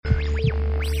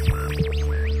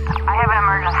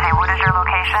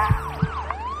station.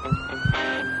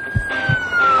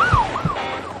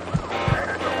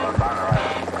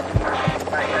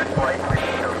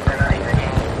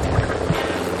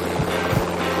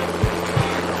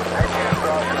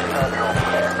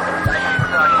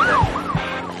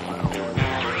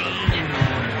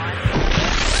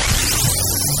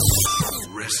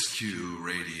 Rescue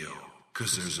Radio,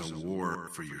 because there's a war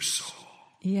for your soul.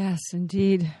 Yes,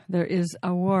 indeed, there is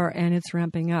a war, and it's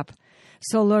ramping up.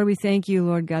 So, Lord, we thank you,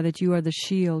 Lord God, that you are the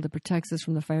shield that protects us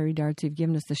from the fiery darts. You've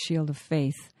given us the shield of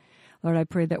faith. Lord, I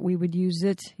pray that we would use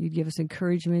it. You'd give us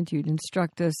encouragement. You'd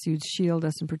instruct us. You'd shield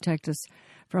us and protect us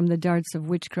from the darts of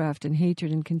witchcraft and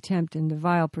hatred and contempt and the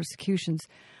vile persecutions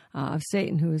of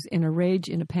Satan, who is in a rage,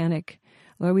 in a panic.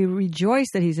 Lord, we rejoice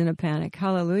that he's in a panic.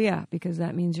 Hallelujah, because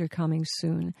that means you're coming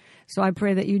soon. So I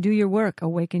pray that you do your work,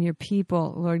 awaken your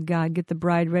people, Lord God, get the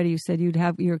bride ready. You said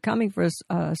you're coming for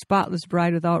a spotless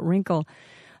bride without wrinkle,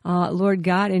 Lord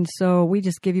God. And so we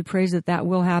just give you praise that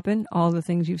will happen. All the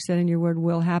things you've said in your word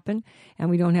will happen,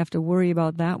 and we don't have to worry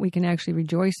about that. We can actually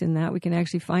rejoice in that. We can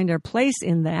actually find our place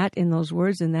in that, in those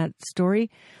words, in that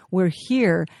story. We're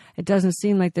here. It doesn't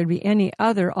seem like there'd be any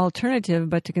other alternative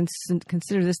but to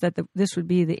consider this, that this would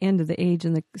be the end of the age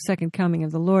and the second coming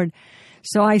of the Lord.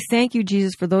 So I thank you,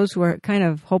 Jesus, for those who are kind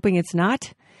of hoping it's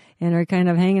not and are kind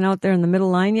of hanging out there in the middle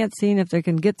line yet, seeing if they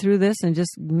can get through this and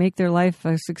just make their life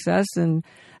a success, and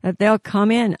that they'll come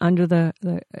in under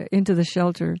into the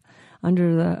shelter, on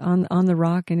the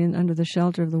rock, and under the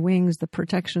shelter of the wings, the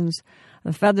protections,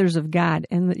 the feathers of God,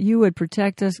 and that you would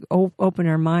protect us, open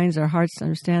our minds, our hearts to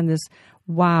understand this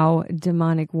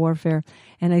demonic warfare.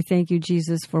 And I thank you,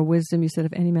 Jesus, for wisdom. You said,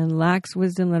 if any man lacks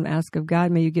wisdom, let him ask of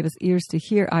God. May you give us ears to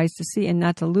hear, eyes to see, and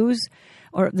not to lose,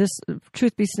 or this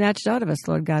truth be snatched out of us,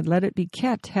 Lord God. Let it be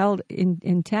kept, held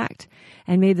intact.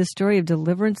 And may the story of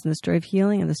deliverance and the story of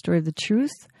healing and the story of the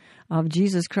truth of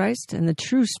Jesus Christ and the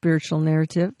true spiritual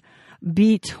narrative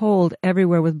be told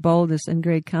everywhere with boldness and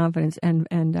great confidence and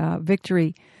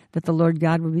victory, that the Lord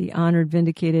God would be honored,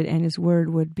 vindicated, and his word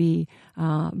would be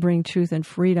bring truth and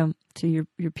freedom to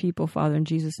your people, Father, in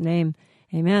Jesus' name.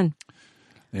 Amen.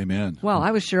 Amen. Well,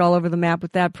 I was sure all over the map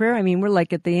with that prayer. I mean, we're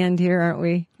like at the end here, aren't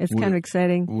we? It's kind of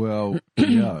exciting. Well,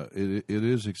 yeah, it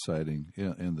is exciting.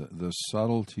 Yeah, and the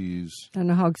subtleties. I don't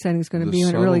know how exciting it's going to be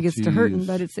when it really gets to hurting,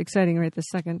 but it's exciting right this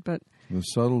second. But the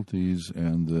subtleties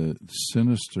and the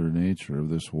sinister nature of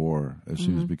this war, as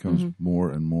soon as becomes more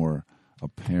and more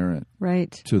apparent,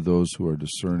 right, to those who are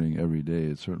discerning every day.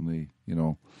 It's certainly,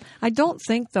 I don't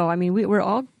think, though. I mean, we're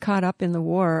all caught up in the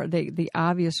war, the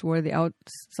obvious war, the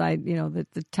outside,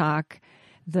 the talk,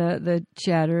 the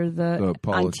chatter, the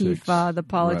politics. Antifa, the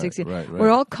politics. Right.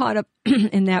 We're all caught up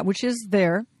in that, which is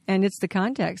there, and it's the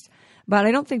context. But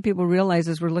I don't think people realize,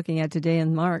 as we're looking at today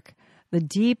in Mark, the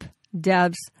deep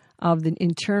depths of the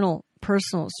internal,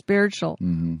 personal, spiritual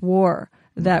war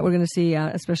that we're going to see,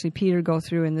 especially Peter, go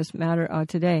through in this matter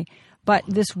today. But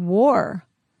this war,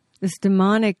 this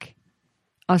demonic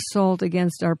assault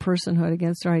against our personhood,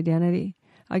 against our identity,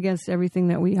 against everything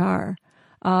that we are,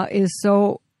 is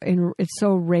it's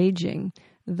so raging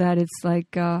that it's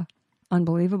like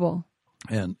unbelievable.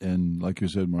 And like you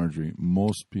said, Marjorie,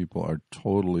 most people are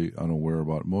totally unaware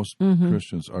about it. Most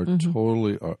Christians are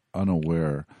totally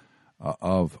unaware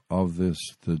of this,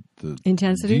 the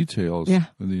intensity, details, and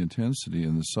the intensity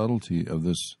and the subtlety of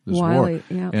this Wily, war.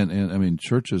 Yeah. And I mean,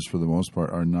 churches for the most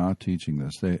part are not teaching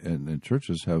this. And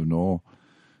churches have no.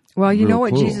 Well, you know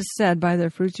what clue. Jesus said, by their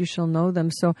fruits you shall know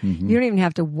them. So you don't even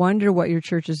have to wonder what your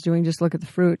church is doing. Just look at the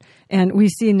fruit. And we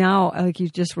see now, like you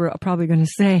just were probably going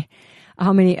to say,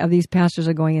 how many of these pastors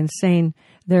are going insane.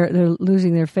 They're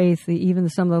losing their faith. Even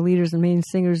some of the leaders and main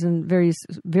singers and various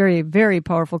very, very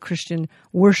powerful Christian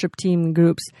worship team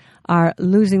groups are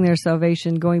losing their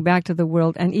salvation, going back to the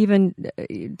world, and even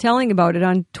telling about it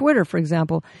on Twitter, for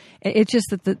example. It's just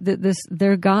that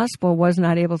their gospel was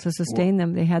not able to sustain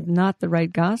them. They had not the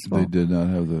right gospel. They did not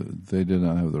have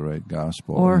the right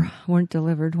gospel, or weren't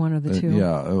delivered. One of the two.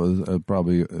 Yeah, it was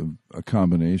probably a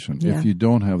combination. Yeah. If you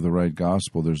don't have the right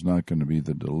gospel, there's not going to be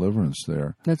the deliverance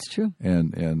there. That's true.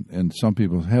 And some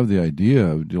people have the idea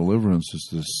of deliverance as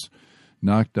this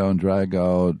knock down, drag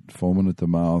out, foaming at the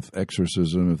mouth,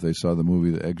 exorcism. If they saw the movie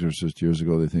The Exorcist years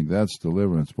ago, they think that's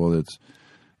deliverance. Well,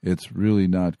 it's really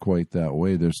not quite that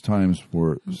way. There's times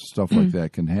where stuff like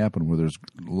that can happen, where there's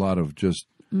a lot of just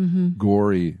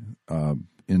gory,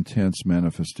 intense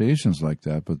manifestations like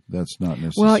that, but that's not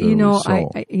necessarily so.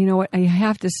 You know what? I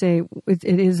have to say it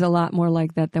is a lot more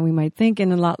like that than we might think,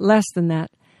 and a lot less than that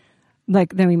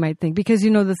than we might think. Because,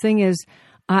 the thing is,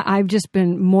 I've just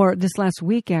been more, this last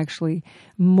week actually,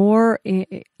 more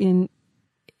in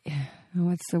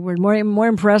what's the word? More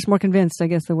impressed, more convinced, I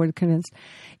guess the word convinced,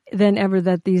 than ever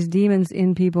that these demons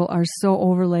in people are so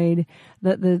overlaid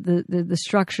that the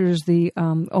structures, the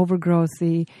overgrowth,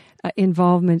 the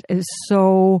involvement is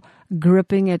so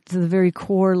gripping it to the very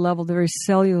core level, the very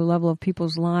cellular level of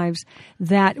people's lives,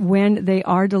 that when they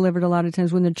are delivered, a lot of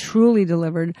times when they're truly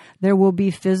delivered, there will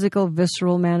be physical,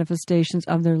 visceral manifestations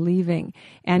of their leaving.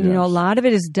 And, Yes. a lot of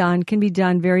it can be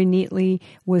done very neatly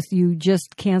with you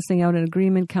just canceling out an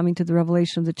agreement, coming to the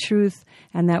revelation of the truth,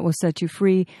 and that will set you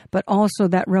free. But also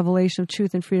that revelation of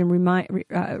truth and freedom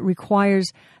requires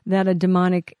that a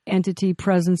demonic entity,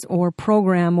 presence, or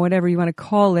program, whatever you want to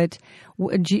call it,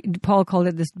 Paul called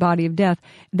it this body of death,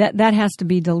 that has to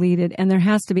be deleted. And there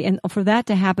has to be, and for that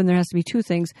to happen, there has to be two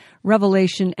things: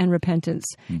 revelation and repentance.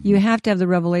 Mm-hmm. You have to have the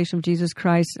revelation of Jesus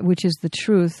Christ, which is the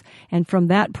truth. And from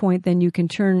that point, then you can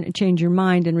change your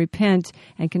mind and repent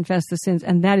and confess the sins.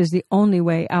 And that is the only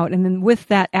way out. And then with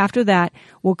that, after that,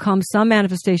 will come some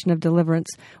manifestation of deliverance,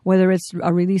 whether it's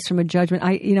a release from a judgment.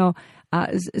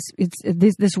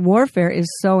 This warfare is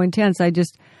so intense.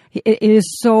 It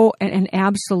is so, and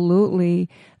absolutely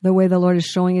the way the Lord is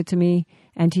showing it to me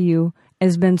and to you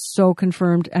has been so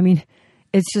confirmed. I mean,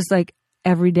 it's just like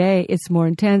every day it's more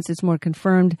intense, it's more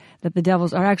confirmed that the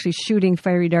devils are actually shooting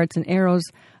fiery darts and arrows.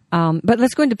 But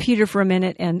let's go into Peter for a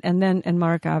minute, and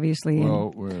Mark, obviously,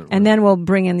 and then we'll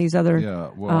bring in these other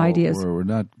ideas. We're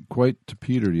not quite to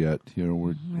Peter yet.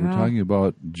 We're talking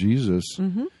about Jesus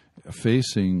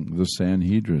facing the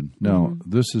Sanhedrin. Now,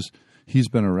 he's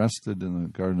been arrested in the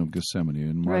Garden of Gethsemane.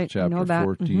 In Mark chapter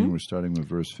 14, we're starting with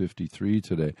verse 53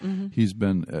 today. He's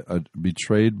been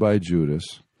betrayed by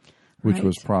Judas, which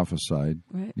was prophesied,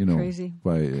 crazy.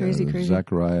 by Crazy.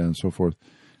 Zechariah and so forth.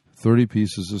 30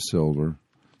 pieces of silver.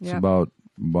 It's about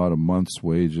a month's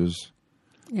wages.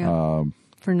 Yeah.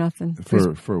 For nothing.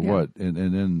 For what? And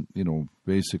then,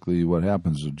 basically what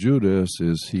happens to Judas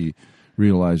is he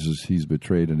realizes he's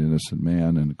betrayed an innocent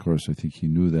man. And, of course, I think he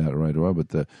knew that right away. But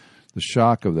the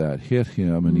shock of that hit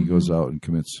him, and he goes out and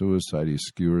commits suicide. He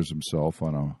skewers himself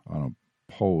on a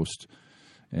post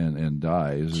and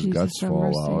dies. His guts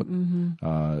fall out.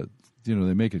 Mm-hmm.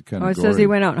 They make it kind of. It says he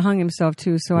went out and hung himself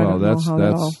too. So I don't know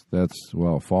how that's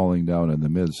falling down in the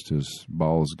midst. His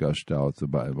bowels gushed out. The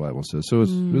Bible says so.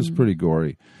 It was pretty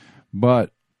gory,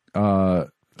 but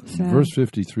verse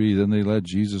 53. Then they led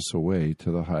Jesus away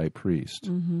to the high priest,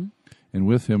 and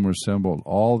with him were assembled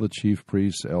all the chief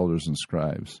priests, elders, and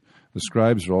scribes. The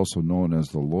scribes are also known as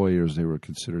the lawyers. They were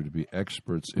considered to be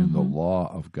experts in the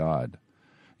law of God.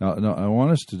 Now, I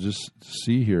want us to just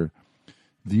see here.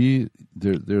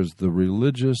 There's the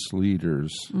religious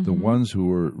leaders, the ones who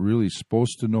were really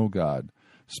supposed to know God,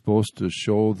 supposed to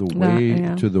show the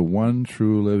way to the one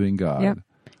true living God. Yep.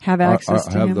 Have access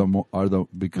to Him.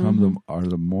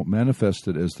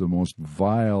 Manifested as the most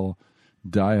vile,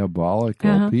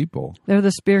 diabolical people. They're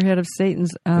the spearhead of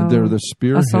Satan's they're the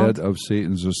spearhead assault. of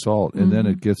Satan's assault, and then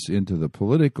it gets into the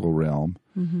political realm,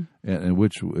 and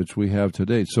which we have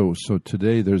today. So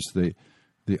today there's the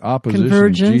opposition to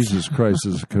Jesus Christ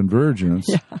is convergence,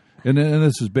 and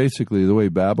this is basically the way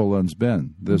Babylon's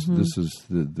been. This is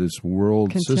this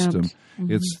world system.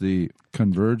 It's the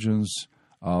convergence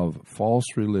of false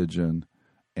religion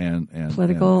and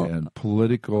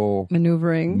political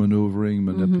maneuvering,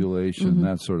 manipulation,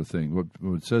 that sort of thing. What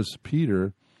it says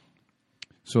Peter.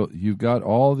 So you've got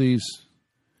all these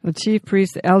the chief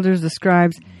priests, the elders, the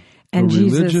scribes, and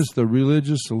Jesus, the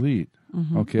religious elite.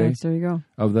 Okay, right, there you go.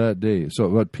 Of that day. So,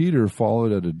 but Peter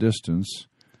followed at a distance,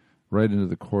 right into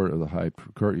the courtyard of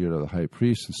the high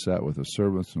priest, and sat with the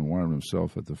servants and warmed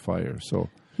himself at the fire. So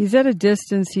he's at a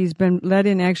distance. He's been led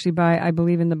in actually by, I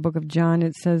believe, in the book of John.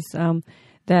 It says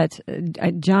that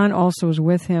John also was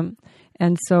with him,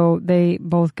 and so they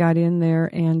both got in there,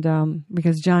 and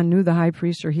because John knew the high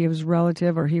priest, or he was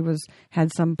relative, or he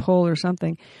had some pull or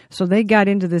something, so they got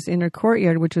into this inner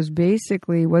courtyard, which was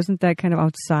basically, wasn't that kind of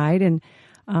outside, and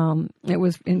it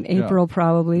was in April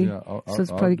probably, so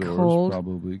it's probably cold,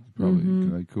 probably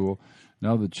kind of cool.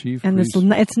 Now the chief and priest,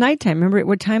 it's nighttime. Remember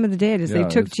what time of the day it is? They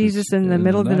took Jesus in the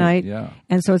middle of the night,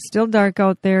 and so it's still dark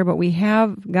out there. But we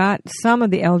have got some of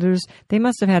the elders. They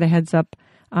must have had a heads up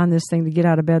on this thing to get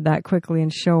out of bed that quickly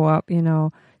and show up.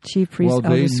 Chief priests,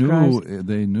 elders, scribes.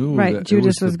 They knew right. that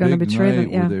Judas was going to betray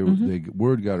them. Yeah,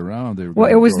 word got around. They were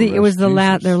well, it was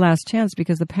their last chance,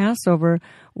 because the Passover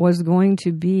was going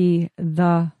to be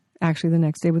the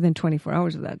next day, within 24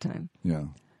 hours of that time. Yeah.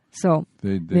 So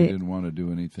they didn't want to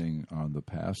do anything on the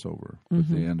Passover, but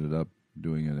they ended up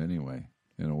doing it anyway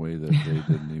in a way that they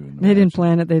didn't even know. They didn't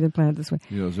plan it. They didn't plan it this way.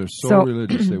 They're so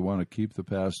religious, they want to keep the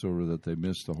Passover that they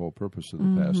miss the whole purpose of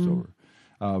the Passover.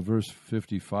 Verse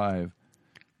 55,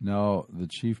 Now the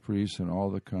chief priests and all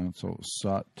the council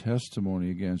sought testimony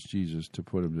against Jesus to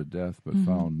put him to death, but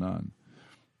found none.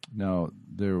 Now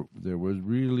there was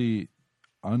really,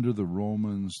 under the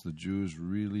Romans, the Jews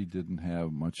really didn't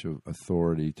have much of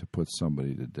authority to put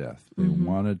somebody to death. They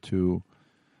wanted to,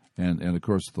 and of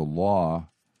course the law,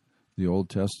 the Old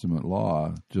Testament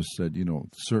law, just said,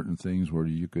 certain things where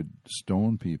you could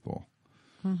stone people.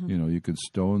 You could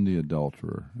stone the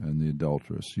adulterer and the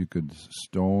adulteress. You could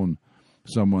stone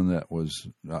someone that was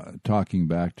talking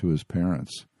back to his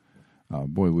parents.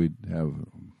 Boy, we'd have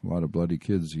a lot of bloody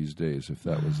kids these days if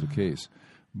that was the case.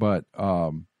 But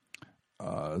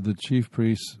the chief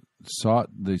priests sought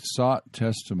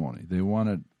testimony. They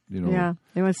wanted, they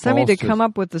want somebody to come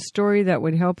up with the story that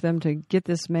would help them to get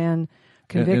this man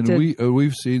convicted. And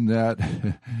we've seen that.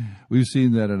 We've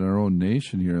seen that in our own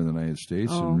nation here in the United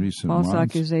States in recent months. False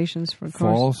accusations, for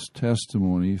false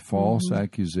testimony, false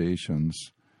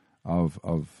accusations of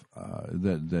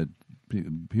that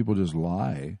people just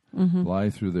lie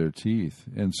through their teeth,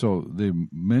 and so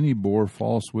many bore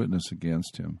false witness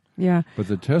against him. Yeah, but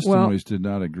the testimonies did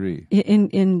not agree.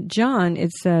 In John,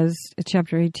 it says,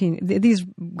 chapter 18, these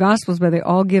Gospels, but they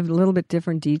all give a little bit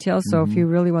different details. So if you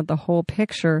really want the whole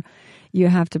picture, you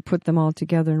have to put them all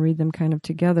together and read them kind of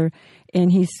together.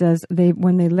 And he says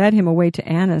when they led him away to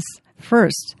Annas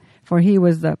first, for he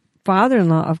was the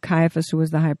father-in-law of Caiaphas, who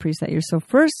was the high priest that year. So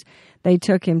first they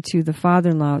took him to the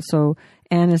father-in-law. So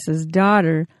Annas'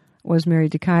 daughter was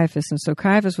married to Caiaphas, and so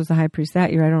Caiaphas was the high priest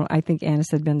that year. I think Annas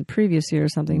had been the previous year or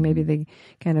something. Maybe they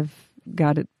kind of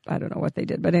got it. I don't know what they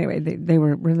did, but anyway, they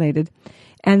were related.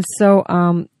 And so,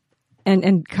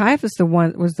 and Caiaphas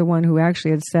was the one who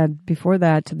actually had said before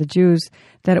that to the Jews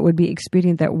that it would be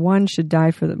expedient that one man should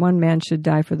die for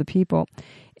the people.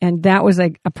 And that was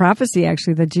like a prophecy,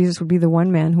 actually, that Jesus would be the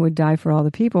one man who would die for all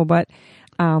the people. But,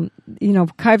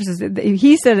 Caiaphas,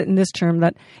 he said it in this term,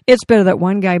 that it's better that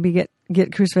one guy get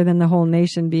crucified than the whole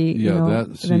nation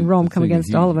than Rome come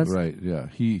against all of us. Right, yeah.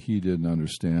 He didn't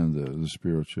understand the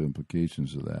spiritual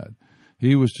implications of that.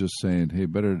 He was just saying, hey,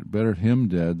 better him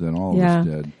dead than all of us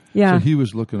dead. Yeah. So he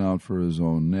was looking out for his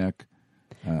own neck.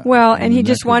 And he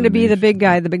just wanted to be the big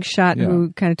guy, the big shot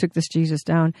who kind of took this Jesus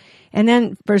down. And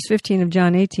then verse 15 of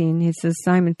John 18, he says,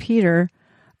 Simon Peter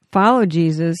followed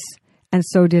Jesus, and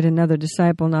so did another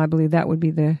disciple. Now I believe that would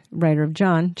be the writer of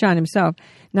John himself.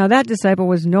 Now that disciple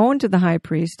was known to the high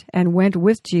priest and went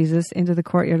with Jesus into the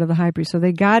courtyard of the high priest. So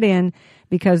they got in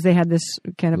because they had this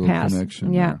kind of pass.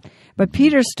 Yeah. But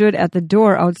Peter stood at the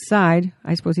door outside.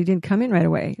 I suppose he didn't come in right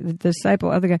away.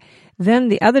 Other guy. Then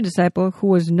the other disciple, who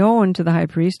was known to the high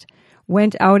priest,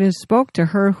 went out and spoke to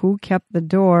her who kept the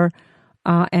door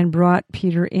and brought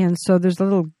Peter in. So there's a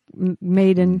little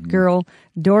maiden girl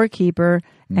doorkeeper,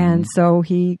 and so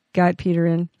he got Peter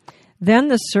in. Then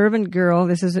the servant girl,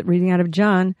 this is reading out of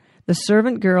John, the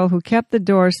servant girl who kept the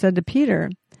door said to Peter,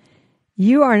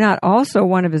 "You are not also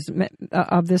one of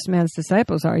this man's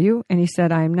disciples, are you?" And he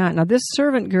said, "I am not." Now this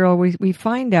servant girl, we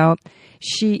find out,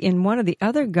 she, in one of the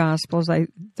other Gospels, I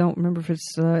don't remember if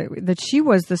it's, that she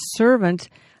was the servant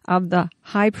of the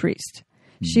high priest.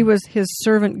 She was his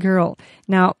servant girl.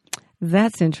 Now,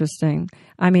 that's interesting.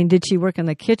 I mean, did she work in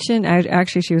the kitchen?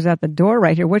 Actually, she was at the door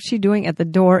right here. What's she doing at the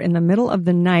door in the middle of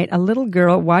the night? A little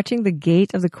girl watching the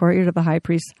gate of the courtyard of the high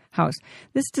priest's house.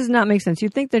 This does not make sense.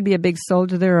 You'd think there'd be a big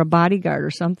soldier there or a bodyguard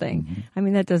or something. I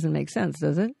mean, that doesn't make sense,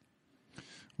 does it?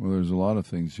 Well, there's a lot of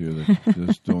things here that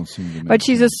just don't seem to make sense. But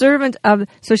she's a servant of,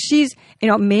 so she's,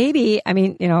 maybe,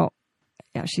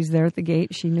 she's there at the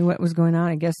gate. She knew what was going on.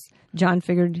 I guess John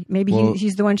figured maybe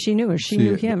he's the one she knew, or she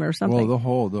knew him, or something.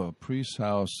 Well, the priest's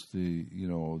house, the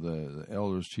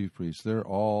elders, chief priests, they're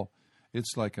all.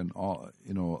 It's like a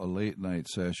late night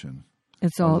session.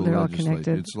 They're all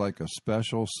connected. It's like a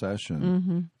special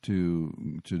session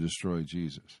to destroy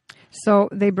Jesus. So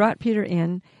they brought Peter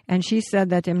in, and she said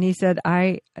that to him, and he said,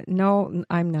 "No,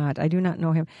 I'm not. I do not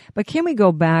know him." But can we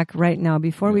go back right now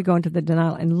before we go into the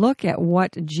denial and look at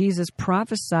what Jesus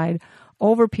prophesied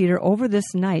over Peter over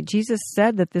this night? Jesus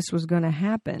said that this was going to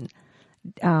happen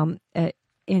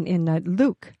in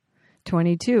Luke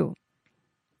 22,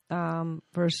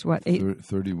 verse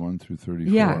 31 through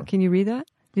 34. Yeah, can you read that?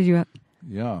 Did you?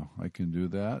 Yeah, I can do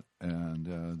that, and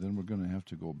then we're going to have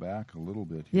to go back a little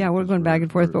bit here. Yeah, we're going back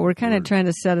and forth, but we're kind of trying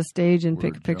to set a stage and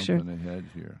pick a picture. We're jumping ahead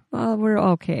here. Well, we're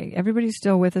okay. Everybody's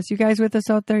still with us. You guys with us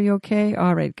out there? You okay?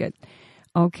 All right, good.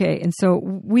 Okay, and so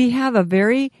we have a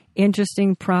very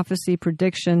interesting prophecy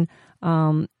prediction.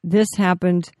 This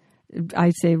happened,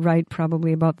 I'd say, right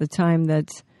probably about the time that,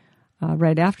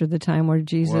 right after the time where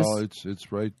Jesus... Well,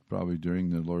 it's right probably during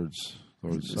the Lord's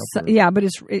Lord's Supper. But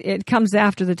it comes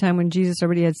after the time when Jesus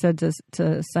already had said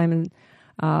to Simon,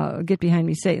 "Get behind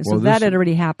me, Satan." So that had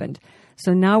already happened.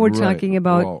 So now we're talking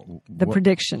about the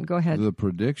prediction. Go ahead. The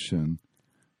prediction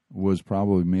was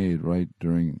probably made right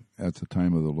at the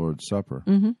time of the Lord's Supper.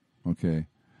 Mm-hmm. Okay.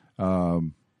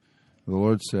 The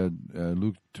Lord said,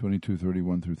 Luke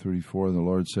 22:31 through 34, the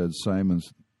Lord said, Simon,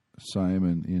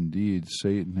 indeed,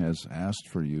 Satan has asked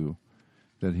for you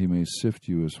that he may sift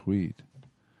you as wheat.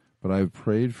 But I have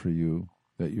prayed for you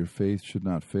that your faith should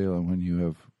not fail, and when you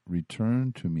have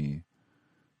returned to me,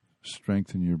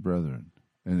 strengthen your brethren.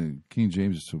 And in King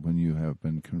James said, when you have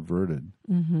been converted,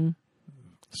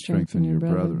 strengthen your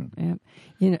brethren.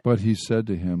 Yep. But he said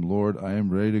to him, Lord, I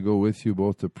am ready to go with you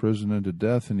both to prison and to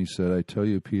death. And he said, I tell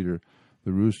you, Peter,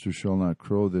 the rooster shall not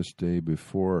crow this day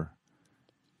before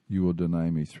you will deny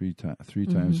me three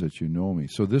times that you know me.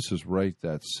 So this is right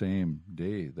that same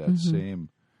day, the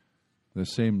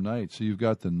same night. So you've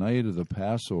got the night of the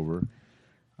Passover.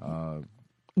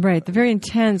 Right, the very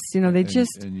intense, they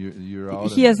and you're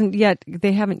out.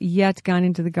 They haven't yet gone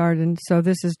into the garden, so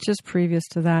this is just previous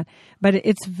to that. But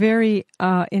it's very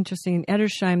interesting. In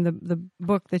Edersheim, the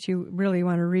book that you really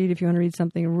want to read, if you want to read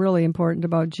something really important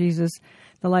about Jesus,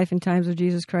 The Life and Times of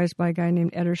Jesus Christ by a guy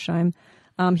named Edersheim,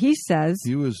 he says...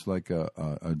 He was like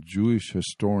a Jewish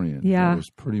historian. Yeah. That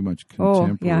was pretty much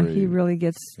contemporary. Oh, yeah, he really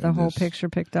gets the whole picture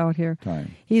picked out here.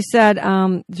 Time. He said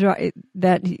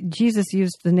that Jesus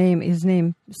used his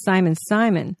name, Simon,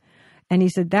 and he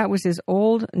said that was his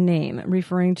old name,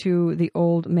 referring to the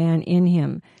old man in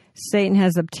him. Satan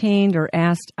has obtained or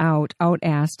asked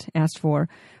for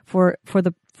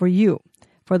you,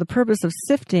 for the purpose of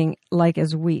sifting like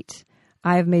as wheat.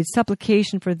 I have made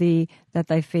supplication for thee that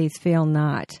thy faith fail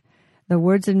not. The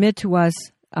words admit to us,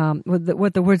 what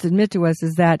the words admit to us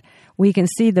is that we can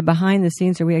see the behind the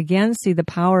scenes, or we again see the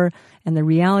power and the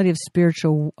reality of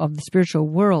the spiritual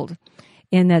world,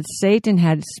 in that Satan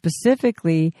had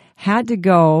specifically had to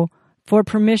go for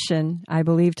permission, I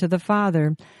believe, to the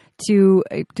Father to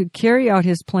carry out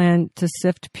his plan to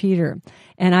sift Peter.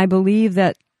 And I believe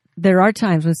that there are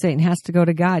times when Satan has to go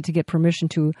to God to get permission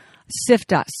to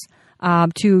sift us.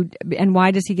 And why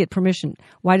does he get permission?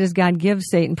 Why does God give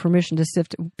Satan permission to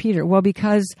sift Peter? Well,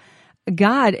 because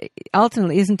God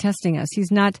ultimately isn't testing us.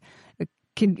 He's not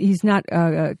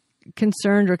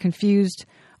concerned or confused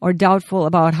or doubtful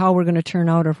about how we're going to turn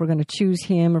out, or if we're going to choose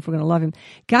him, or if we're going to love him.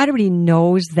 God already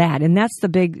knows that, and that's the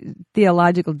big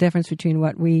theological difference between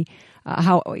what we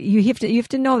you have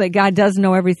to know that God does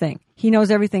know everything. He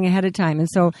knows everything ahead of time,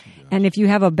 and if you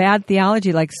have a bad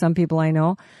theology, like some people I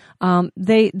know.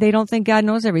 They don't think God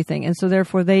knows everything, and so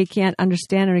therefore they can't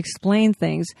understand and explain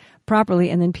things properly,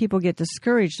 and then people get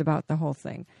discouraged about the whole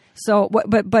thing. So,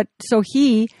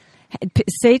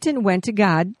 Satan went to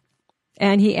God,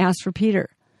 and he asked for Peter.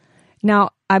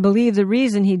 Now, I believe the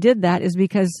reason he did that is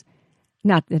because,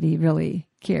 not that he really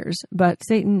cares, but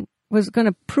Satan was going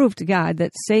to prove to God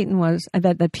that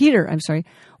Peter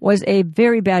was a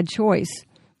very bad choice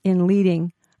in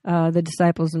leading the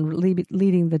disciples and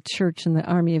leading the church and the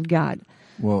army of God.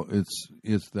 Well,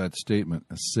 it's that statement.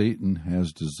 Satan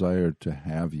has desired to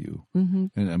have you, and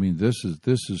I mean this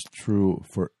is true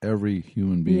for every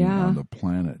human being on the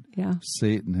planet. Yeah.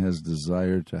 Satan has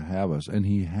desired to have us, and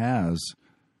he has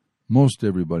most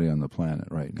everybody on the planet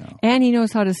right now. And he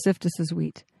knows how to sift us as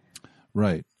wheat.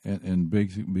 Right, and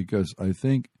because I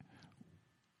think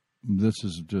this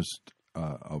is just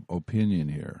opinion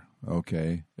here.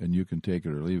 Okay, and you can take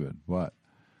it or leave it. But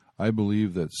I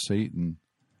believe that Satan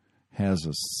has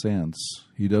a sense.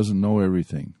 He doesn't know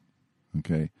everything,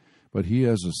 okay? But he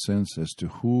has a sense as to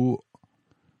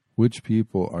which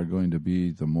people are going to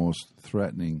be the most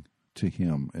threatening to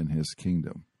him and his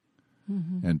kingdom.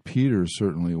 Mm-hmm. And Peter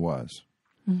certainly was,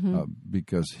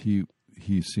 because he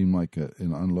seemed like an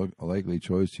unlikely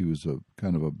choice. He was a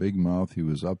kind of a big mouth. He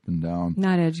was up and down.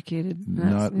 Not educated.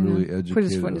 Not really educated. Put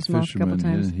his foot in his mouth a couple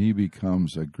times. And he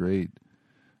becomes a great,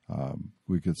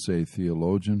 we could say,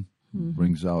 theologian,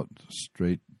 brings out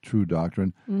straight, true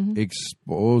doctrine,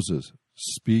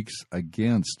 speaks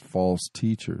against false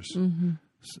teachers.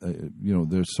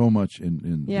 There's so much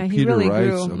in Peter really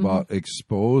writes about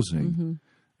exposing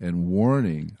and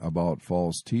warning about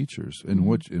false teachers, and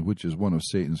which is one of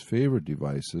Satan's favorite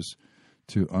devices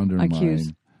to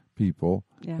undermine people,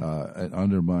 and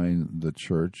undermine the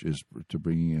church, is to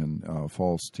bring in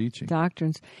false teaching,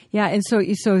 doctrines. Yeah, and so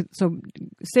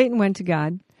Satan went to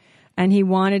God, and he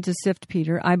wanted to sift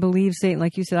Peter. I believe Satan,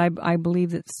 like you said, I believe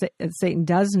that Satan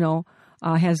does know,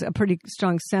 has a pretty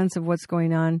strong sense of what's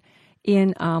going on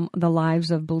in the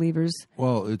lives of believers.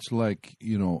 Well, it's like,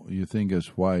 you think as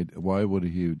why would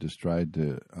he just tried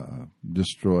to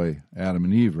destroy Adam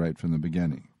and Eve right from the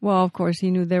beginning? Well, of course,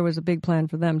 he knew there was a big plan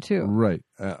for them too. Right.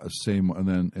 Same,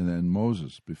 and then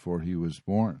Moses before he was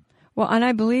born. Well, and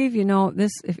I believe,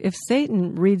 this. If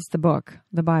Satan reads the book,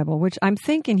 the Bible, which I'm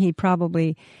thinking he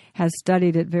probably has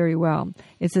studied it very well,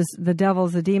 it says the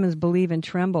demons believe and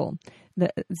tremble.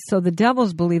 So the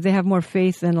devils believe. They have more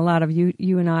faith than a lot of you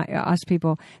and us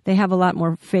people. They have a lot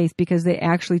more faith because they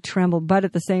actually tremble. But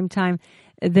at the same time,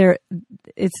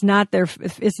 it's not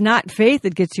faith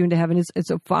that gets you into heaven.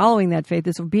 It's following that faith.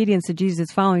 It's obedience to Jesus.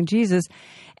 It's following Jesus.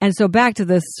 And so back to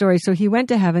this story. So he went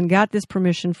to heaven, got this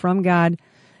permission from God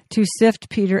to sift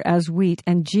Peter as wheat.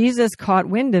 And Jesus caught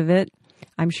wind of it.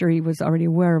 I'm sure he was already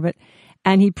aware of it.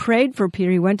 And he prayed for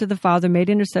Peter. He went to the Father, made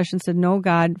intercession, said, "No,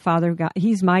 God, Father, God,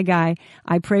 he's my guy.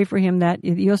 I pray for him that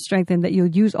you'll strengthen, that you'll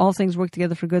use all things work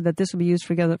together for good, that this will be used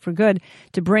together for good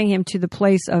to bring him to the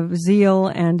place of zeal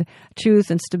and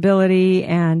truth and stability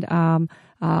and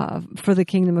for the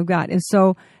kingdom of God." And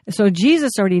so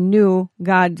Jesus already knew.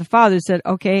 God, the Father, said,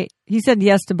 okay, he said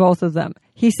yes to both of them.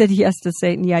 He said yes to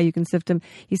Satan. Yeah, you can sift him.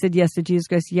 He said yes to Jesus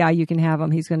Christ. Yeah, you can have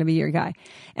him. He's going to be your guy.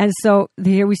 And so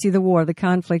here we see the war, the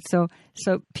conflict. So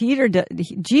Peter,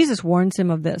 Jesus warns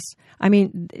him of this. I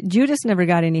mean, Judas never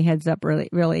got any heads up,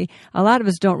 really. A lot of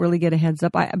us don't really get a heads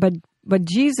up. But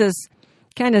Jesus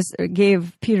kind of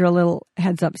gave Peter a little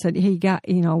heads up, said, hey,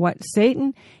 what?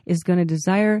 Satan is going to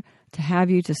desire to have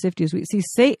you, to sift you as wheat.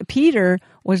 See, Peter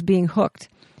was being hooked.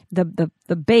 The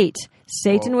bait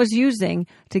Satan was using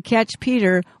to catch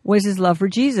Peter was his love for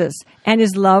Jesus and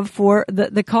his love for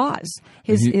the cause,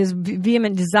 his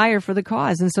vehement desire for the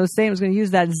cause. And so Satan was going to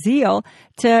use that zeal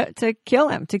to kill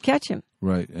him, to catch him.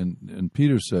 Right. And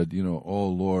Peter said, "Oh,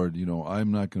 Lord,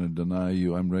 I'm not going to deny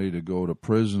you. I'm ready to go to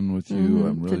prison with you.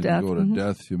 I'm ready to go to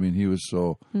death." I mean, he was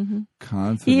so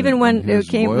confident even when in his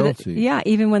it came loyalty.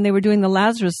 Even when they were doing the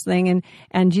Lazarus thing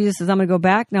and Jesus says, "I'm going to go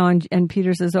back now." And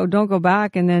Peter says, "Oh, don't go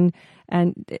back." And then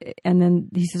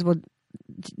he says, "Well,"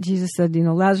 Jesus said,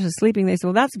 "Lazarus is sleeping." They said,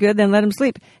 "Well, that's good. Then let him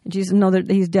sleep." And Jesus said, "No,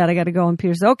 he's dead. I got to go." And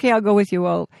Peter said, "Okay, I'll go with you."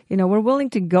 Well, we're willing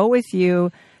to go with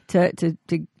you to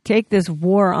take this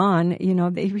war on.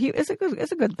 It's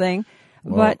a good thing.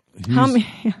 Well,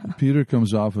 but Peter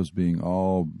comes off as being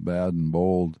all bad and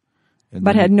bold,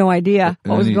 but had no idea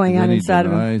what was going on inside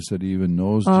of him. He denies that he even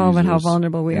knows Jesus. Oh, but how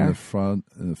vulnerable we are! In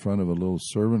the front of a little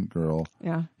servant girl.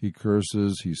 Yeah, he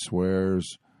curses. He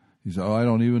swears. He said, "Oh, I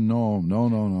don't even know him."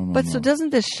 No. But so doesn't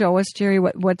this show us, Jerry,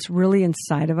 what's really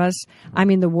inside of us? I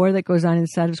mean, the war that goes on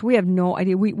inside of us. We have no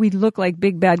idea. We look like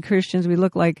big bad Christians. We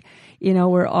look like,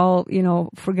 we're all,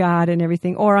 for God and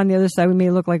everything. Or on the other side, we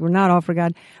may look like we're not all for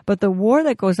God. But the war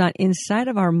that goes on inside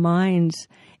of our minds,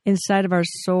 inside of our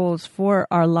souls, for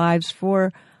our lives,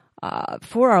 for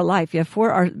our life,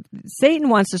 Satan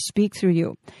wants to speak through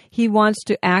you. He wants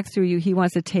to act through you. He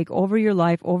wants to take over your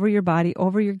life, over your body,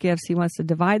 over your gifts. He wants to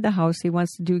divide the house. He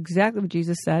wants to do exactly what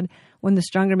Jesus said when the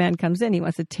stronger man comes in. He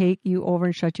wants to take you over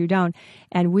and shut you down.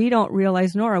 And we don't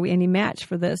realize, nor are we any match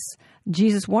for this.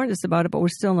 Jesus warned us about it, but we're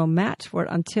still no match for it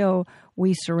until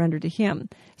we surrender to him.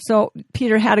 So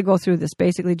Peter had to go through this.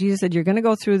 Basically, Jesus said, you're going to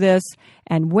go through this,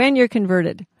 and when you're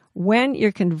converted,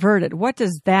 what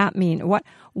does that mean?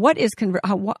 What is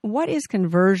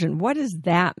conversion? What does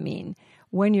that mean?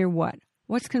 When you're what?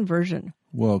 What's conversion?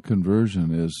 Well,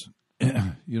 conversion is,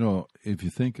 if you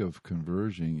think of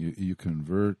conversion, you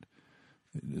convert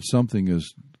something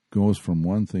goes from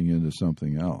one thing into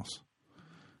something else.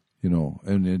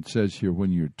 And it says here,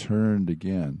 when you're turned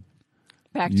again,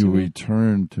 back you to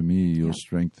return to me, you'll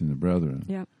strengthen the brethren.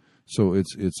 Yeah. So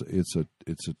it's a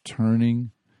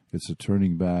turning. It's a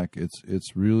turning back.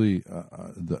 It's really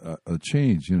a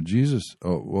change.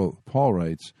 Paul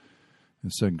writes in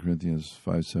 2 Corinthians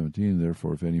 5:17,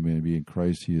 therefore, if any man be in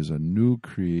Christ, he is a new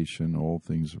creation. All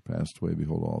things are passed away.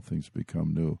 Behold, all things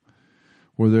become new.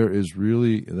 Where there is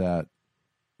really that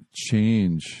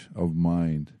change of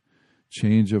mind,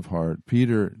 change of heart.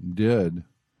 Peter did.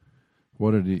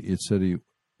 What did he? It said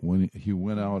when he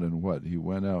went out and what? He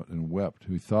went out and wept.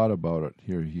 He thought about it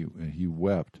here. He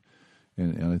wept.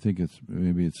 And I think it's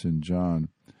in John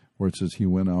where it says he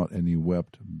went out and he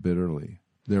wept bitterly.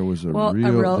 There was a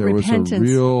real repentance.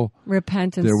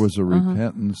 There was a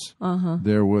repentance.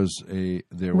 There was a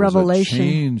revelation. A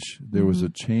change. There was a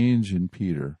change in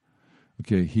Peter.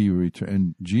 Okay, he returned.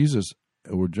 And Jesus,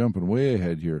 we're jumping way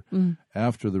ahead here.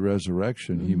 After the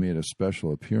resurrection, he made a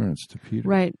special appearance to Peter.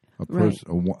 Right.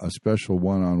 A special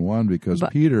one-on-one because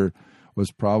Peter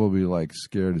was probably like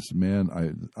scared. He said,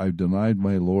 man, I've denied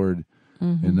my Lord.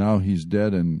 And now he's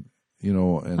dead, and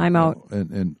and I'm out.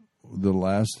 And the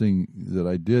last thing that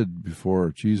I did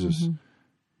before Jesus,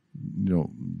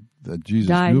 that Jesus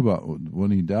Died. knew about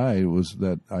when he died was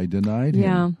that I denied him.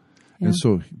 Yeah. And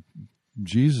so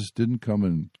Jesus didn't come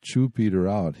and chew Peter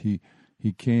out. He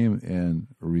came and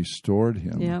restored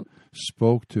him, Yep.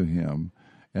 spoke to him,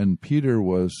 and Peter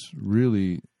was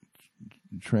really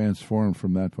transformed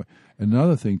from that point.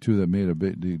 Another thing, too, that made a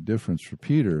big difference for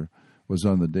Peter was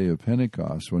on the day of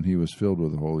Pentecost when he was filled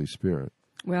with the Holy Spirit.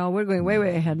 Well, we're going way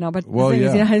ahead now, but Well, the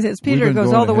thing yeah. is, Peter We've been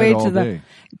goes all going the way ahead to all the day.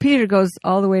 Peter goes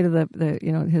all the way to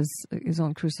the his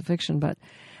own crucifixion. But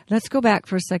let's go back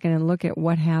for a second and look at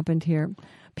what happened here.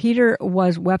 Peter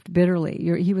was wept bitterly.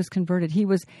 He was converted. He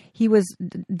was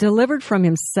delivered from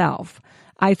himself.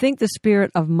 I think the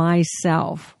spirit of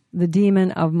myself, the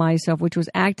demon of myself, which was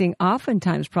acting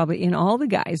oftentimes probably in all the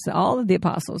guys, all of the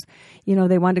apostles.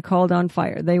 They wanted to call down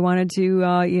fire. They wanted to,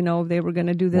 they were going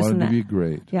to do this Wanted and that. to be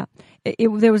great. Yeah.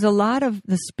 There was a lot of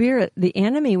the spirit, the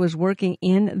enemy was working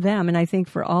in them. And I think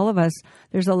for all of us,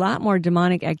 there's a lot more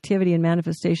demonic activity and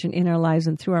manifestation in our lives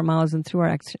and through our mouths and through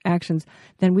our actions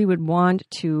than we would want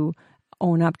to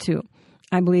own up to.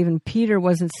 I believe in Peter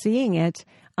wasn't seeing it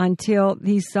until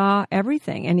he saw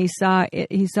everything, and he saw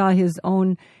his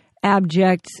own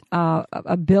abject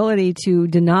ability to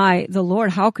deny the Lord.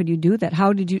 How could you do that?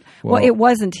 How did you? Well, it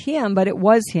wasn't him, but it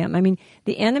was him. I mean,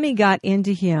 the enemy got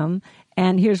into him,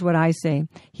 and here's what I say.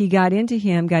 He got into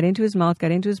him, got into his mouth,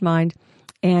 got into his mind,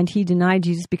 and he denied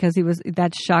Jesus because he was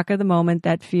that shock of the moment,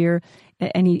 that fear,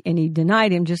 and he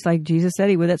denied him, just like Jesus said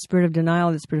he would. That spirit of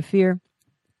denial, that spirit of fear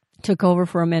took over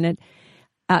for a minute,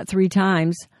 3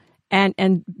 times.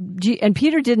 And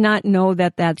Peter did not know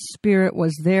that spirit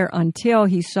was there until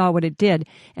he saw what it did.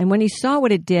 And when he saw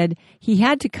what it did, he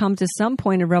had to come to some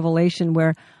point of revelation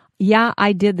where, yeah,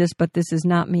 I did this, but this is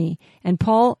not me. And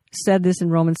Paul said this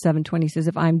in Romans 7:20. He says,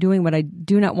 if I'm doing what I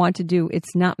do not want to do,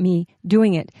 it's not me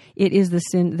doing it. It is the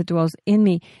sin that dwells in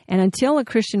me. And until a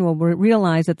Christian will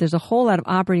realize that there's a whole lot of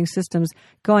operating systems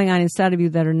going on inside of you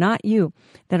that are not you,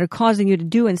 that are causing you to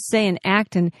do and say and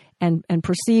act and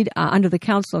proceed under the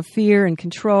counsel of fear and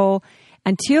control,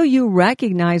 until you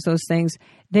recognize those things,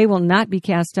 they will not be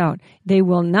cast out. They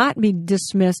will not be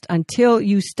dismissed until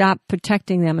you stop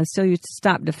protecting them, until you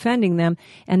stop defending them.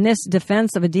 And this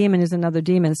defense of a demon is another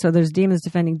demon. So there's demons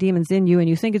defending demons in you, and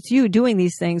you think it's you doing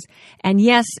these things. And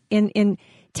yes, in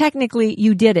technically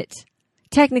you did it.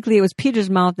 Technically it was Peter's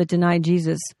mouth that denied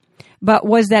Jesus. But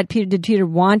was that Peter? Did Peter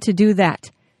want to do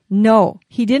that? No,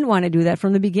 he didn't want to do that.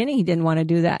 From the beginning, he didn't want to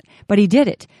do that. But he did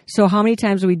it. So how many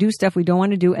times do we do stuff we don't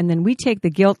want to do, and then we take the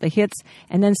guilt, the hits,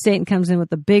 and then Satan comes in with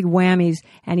the big whammies,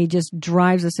 and he just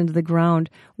drives us into the ground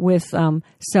with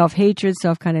self-hatred,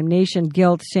 self-condemnation,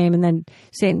 guilt, shame, and then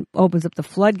Satan opens up the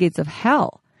floodgates of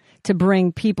hell to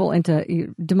bring people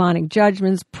into demonic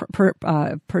judgments,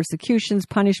 persecutions,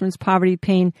 punishments, poverty,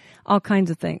 pain, all kinds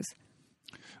of things.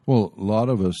 Well, a lot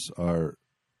of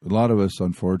us,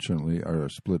 unfortunately, are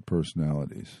split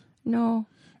personalities. No.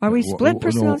 Are we split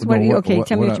personalities? Tell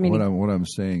me what you mean. What I'm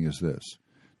saying is this.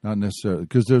 Not necessarily,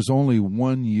 because there's only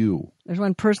one you. There's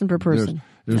one person per person.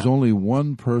 There's only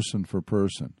one person per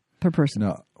person. Per person.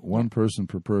 Now, one person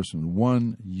per person.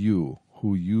 One you,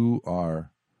 who you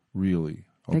are really.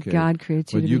 Okay? That God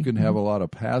creates you to be. But you can have a lot of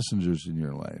passengers in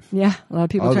your life. Yeah, a lot of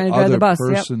people trying to drive the bus.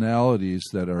 Other personalities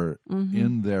that are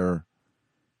in there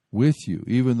with you,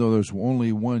 even though there's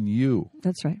only one you.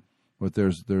 That's right. But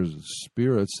there's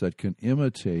spirits that can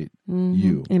imitate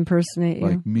you. Impersonate you.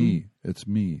 Like me. It's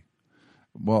me.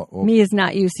 Well, me is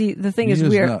not you. See, the thing is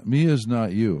weird. Me is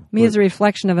not you. Me is a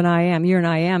reflection of an I am. You're an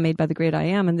I am made by the great I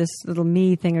am. And this little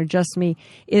me thing, or just me,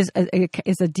 is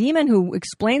a demon who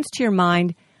explains to your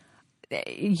mind,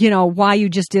 why you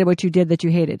just did what you did that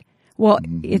you hated. Well,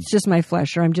 it's just my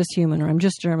flesh, or I'm just human, or I'm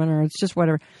just German, or it's just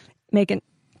whatever. Making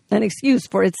an excuse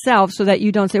for itself so that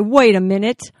you don't say, wait a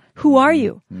minute, who are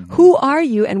you? Who are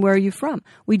you, and where are you from?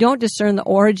 We don't discern the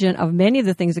origin of many of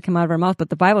the things that come out of our mouth, but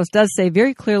the Bible does say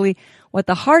very clearly what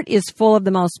the heart is full of,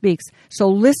 the mouth speaks. So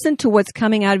listen to what's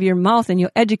coming out of your mouth, and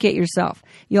you'll educate yourself.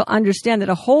 You'll understand that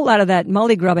a whole lot of that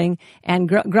mully-grubbing and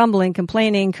grumbling,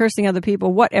 complaining, cursing other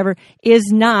people, whatever, is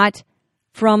not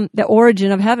from the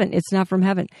origin of heaven. It's not from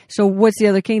heaven. So what's the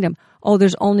other kingdom? Oh,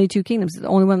 there's only 2 kingdoms. There's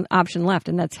only one option left,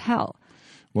 and that's hell.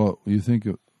 Well, you think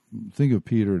of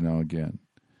Peter now again.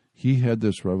 He had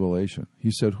this revelation.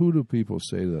 He said, who do people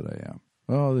say that I am?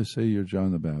 Oh, they say you're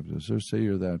John the Baptist. They say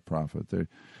you're that prophet.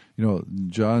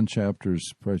 John chapters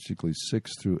practically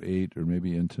 6 through 8, or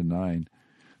maybe into 9,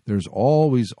 there's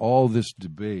always all this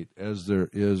debate, as there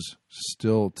is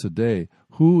still today.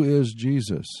 Who is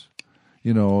Jesus?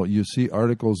 You know, you see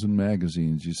articles in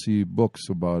magazines, you see books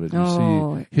about it, you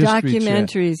Oh, see history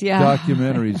documentaries, yeah.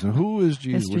 documentaries. And who is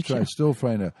Jesus? History Still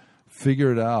trying to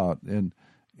figure it out. And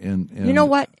you know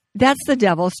what? That's the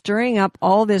devil stirring up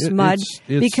all this mud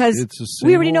because it's the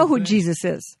we already same know old who thing. Jesus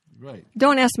is. Right.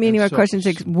 Don't ask me any more questions.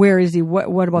 Like, where is he?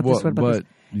 What about this? What about this?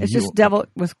 It's just devil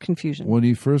with confusion. When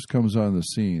he first comes on the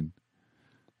scene,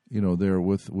 you know, there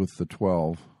with the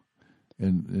 12,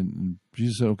 and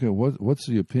Jesus said, "Okay, what's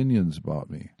the opinions about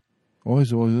me?" Oh, he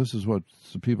said, "Well, this is what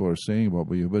the people are saying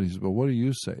about you." But he said, "Well, what do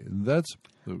you say?" And that's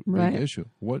the big issue.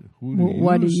 Who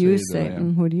do you say that I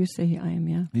am? Who do you say I am?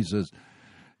 Yeah. He says,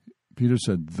 Peter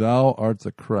said, "Thou art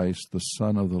the Christ, the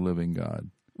Son of the living God."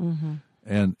 Mm-hmm.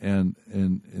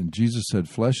 And Jesus said,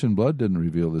 "Flesh and blood didn't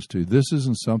reveal this to you. This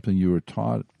isn't something you were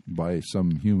taught by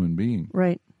some human being.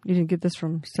 Right. You didn't get this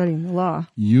from studying the law."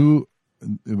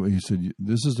 He said,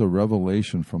 "This is a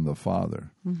revelation from the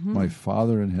Father. Mm-hmm. My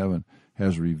Father in heaven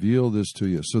has revealed this to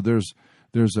you." So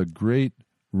there's a great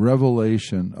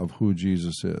revelation of who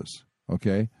Jesus is.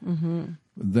 Okay? Mm-hmm.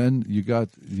 Then you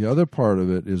got the other part of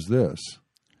it is this,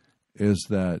 is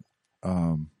that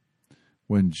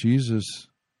when Jesus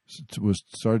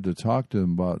started to talk to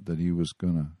him about that he was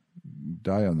going to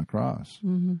die on the cross,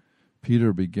 mm-hmm.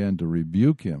 Peter began to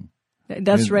rebuke him.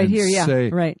 That's right here, yeah.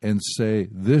 Right. And say,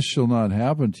 "This shall not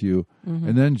happen to you." Mm-hmm.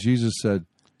 And then Jesus said,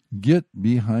 "Get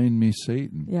behind me,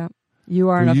 Satan. Yeah. You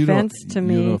are an offense to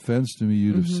me. You're an offense to me.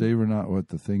 You mm-hmm. savor not what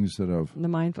the things that of the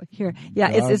mindful here.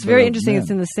 Yeah, God, it's very but interesting. men.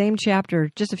 It's in the same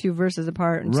chapter, just a few verses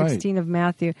apart, in Right. 16 of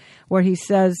Matthew, where he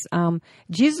says,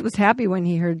 Jesus was happy when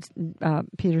he heard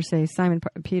Peter say,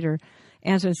 Peter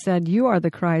answered and said, "You are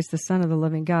the Christ, the Son of the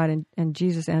living God." And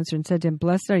Jesus answered and said to him,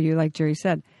 "Blessed are you," like Jerry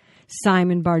said,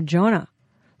 "Simon Bar-Jonah,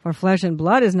 for flesh and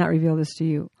blood has not revealed this to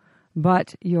you,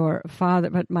 but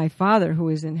my Father who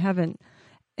is in heaven."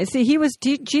 And see,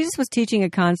 Jesus was teaching a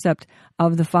concept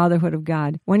of the fatherhood of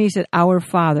God when he said, our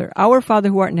Father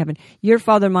who art in heaven, your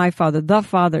Father, my Father, the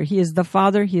Father. He is the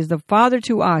Father. He is the Father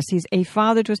to us. He's a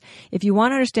Father to us. If you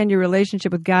want to understand your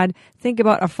relationship with God, think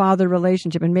about a father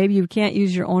relationship. And maybe you can't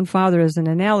use your own father as an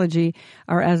analogy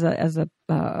or as a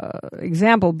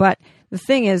example. But the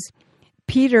thing is,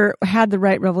 Peter had the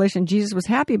right revelation. Jesus was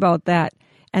happy about that.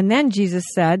 And then Jesus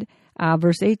said,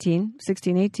 verse 16,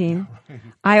 18,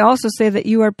 "I also say that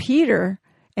you are Peter."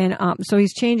 And so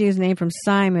he's changing his name from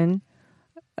Simon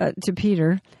to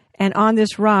Peter. "And on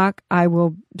this rock I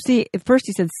will..." See, at first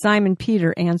he said Simon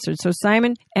Peter answered. So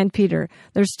Simon and Peter.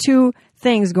 There's two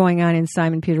things going on in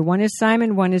Simon Peter. One is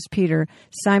Simon, one is Peter.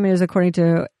 Simon is, according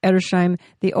to Edersheim,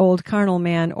 the old carnal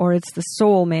man, or it's the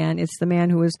soul man. It's the man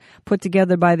who is put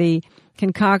together by the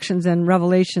concoctions and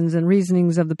revelations and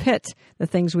reasonings of the pit, the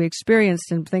things we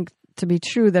experienced and think to be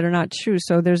true that are not true.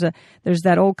 So there's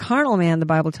that old carnal man the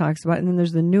Bible talks about, and then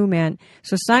there's the new man.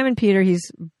 So Simon Peter,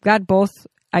 he's got both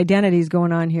identities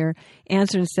going on here,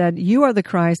 answered and said, "You are the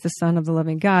Christ, the Son of the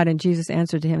living God." And Jesus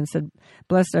answered to him and said,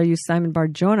 "Blessed are you, Simon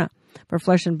Bar-Jonah, for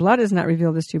flesh and blood has not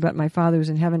revealed this to you, but my Father who is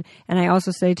in heaven. And I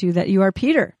also say to you that you are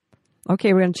Peter."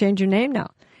 Okay, we're going to change your name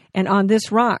now. "And on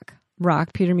this rock,"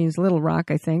 Peter means little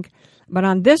rock, I think, "but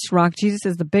on this rock," Jesus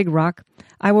is the big rock,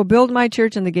 "I will build my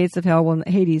church, and the gates of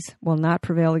Hades will not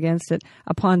prevail against it."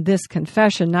 Upon this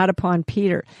confession, not upon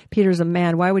Peter. Peter's a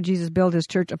man. Why would Jesus build his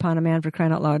church upon a man, for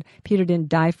crying out loud? Peter didn't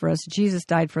die for us. Jesus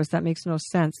died for us. That makes no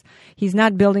sense. He's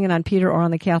not building it on Peter or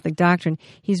on the Catholic doctrine.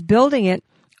 He's building it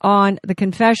on the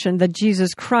confession that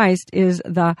Jesus Christ is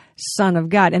the Son of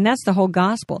God. And that's the whole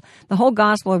gospel. The whole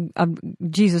gospel of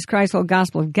Jesus Christ, the whole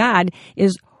gospel of God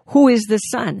is, who is the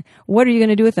Son? What are you going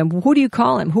to do with him? Who do you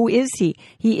call him? Who is he?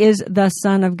 He is the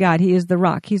Son of God. He is the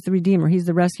rock. He's the Redeemer. He's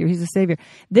the rescuer. He's the Savior.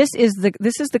 This is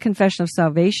the confession of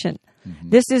salvation. Mm-hmm.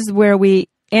 This is where we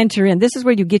enter in. This is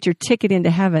where you get your ticket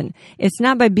into heaven. It's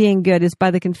not by being good. It's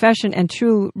by the confession and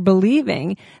true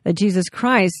believing that Jesus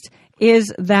Christ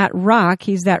is that rock.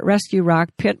 He's that rescue rock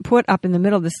put up in the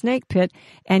middle of the snake pit.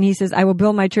 And he says, "I will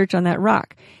build my church on that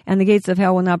rock, and the gates of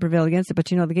hell will not prevail against it." But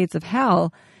the gates of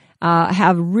hell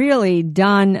have really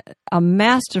done a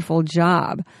masterful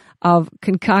job of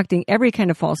concocting every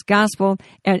kind of false gospel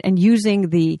and using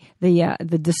the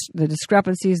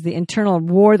discrepancies, the internal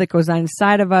war that goes on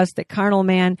inside of us, the carnal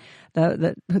man,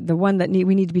 the one that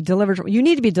we need to be delivered from. You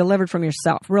need to be delivered from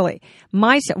yourself, really.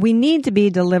 We need to be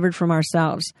delivered from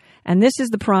ourselves. And this is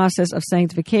the process of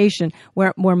sanctification,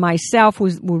 where myself,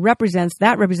 who represents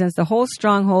the whole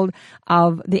stronghold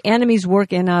of the enemy's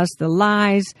work in us, the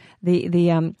lies,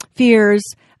 the fears,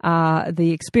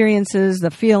 the experiences, the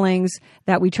feelings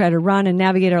that we try to run and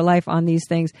navigate our life on these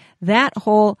things. That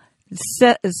whole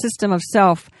system of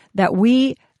self that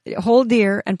we hold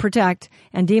dear and protect,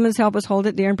 and demons help us hold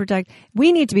it dear and protect.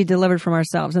 We need to be delivered from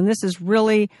ourselves, and this is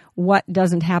really what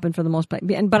doesn't happen for the most part.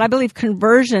 But I believe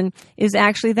conversion is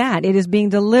actually that. It is being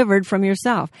delivered from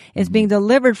yourself. It's being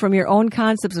delivered from your own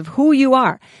concepts of who you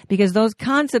are, because those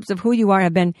concepts of who you are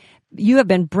you have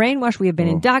been brainwashed. We have been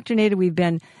indoctrinated.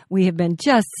 We have been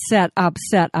just set up,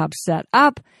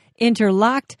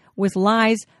 interlocked with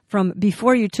lies from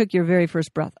before you took your very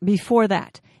first breath, before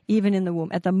that, even in the womb,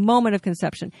 at the moment of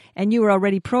conception. And you were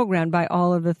already programmed by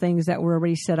all of the things that were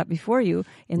already set up before you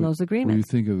in those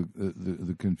agreements. When you think of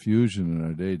the confusion in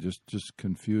our day, just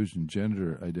confusion,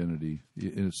 gender identity,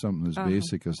 it's something as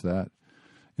basic as that.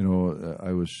 You know,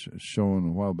 I was shown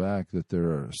a while back that there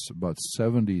are about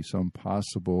 70 some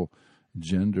possible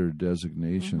gender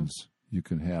designations you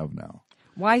can have now.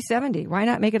 Why 70? Why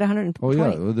not make it 120? Oh,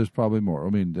 yeah, well, there's probably more. I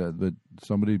mean, but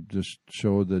somebody just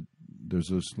showed that there's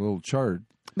this little chart.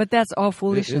 But that's all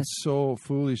foolishness. It's so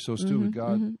foolish, so stupid.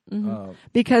 God,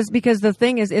 because the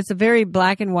thing is, it's a very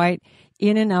black and white,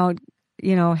 in and out,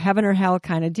 heaven or hell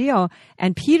kind of deal.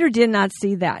 And Peter did not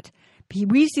see that.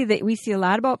 We see a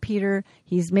lot about Peter.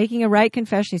 He's making a right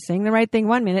confession. He's saying the right thing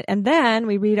 1 minute. And then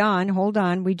we read on, hold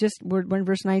on. We're in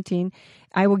verse 19.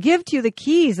 I will give to you the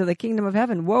keys of the kingdom of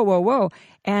heaven. Whoa, whoa, whoa.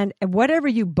 And whatever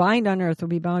you bind on earth will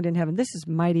be bound in heaven. This is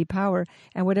mighty power.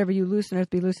 And whatever you loose on earth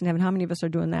will be loosed in heaven. How many of us are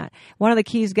doing that? One of the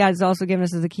keys God has also given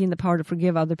us is the key and the power to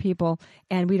forgive other people.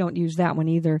 And we don't use that one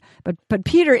either. But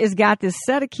Peter has got this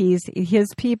set of keys, his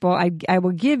people. I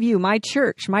will give you, my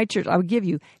church, I will give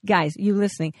you, guys, you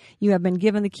listening, you have been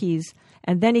given the keys.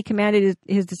 And then he commanded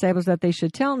his disciples that they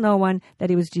should tell no one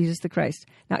that he was Jesus the Christ.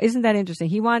 Now, isn't that interesting?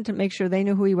 He wanted to make sure they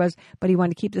knew who he was, but he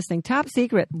wanted to keep this thing top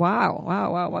secret. Wow.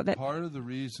 Part of the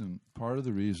reason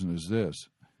is this.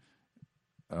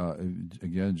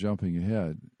 Again, jumping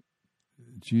ahead,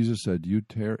 Jesus said,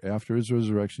 after his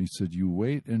resurrection, he said, you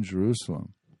wait in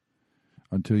Jerusalem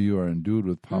until you are endued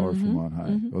with power from on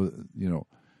high.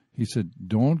 He said,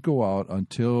 don't go out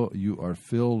until you are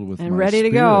filled with and my ready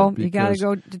spirit, to go. You got to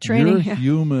go to training. Your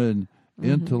human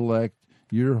intellect,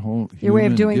 your way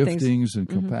of doing giftings things. and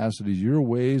capacities, your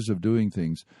ways of doing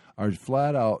things are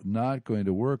flat out not going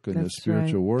to work in this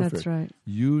spiritual warfare. That's right.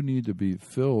 You need to be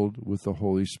filled with the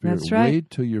Holy Spirit. That's right. Wait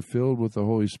till you're filled with the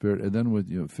Holy Spirit, and then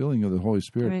with filling of the Holy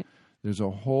Spirit, there's a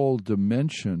whole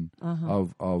dimension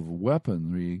of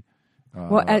weaponry.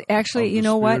 Well, actually, you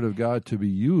know what? The Spirit of God to be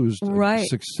used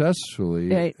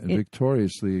successfully and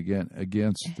victoriously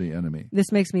against the enemy.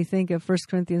 This makes me think of 1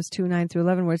 Corinthians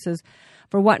 2:9-11, where it says,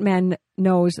 for what man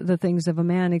knows the things of a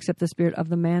man except the spirit of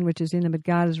the man which is in him? But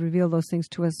God has revealed those things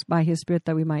to us by his Spirit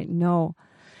that we might know.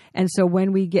 And so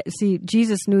when we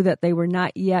Jesus knew that they were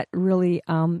not yet really,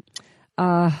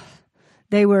 they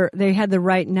had the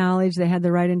right knowledge, they had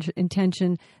the right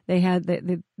intention, they had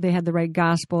the right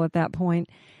gospel at that point.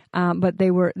 But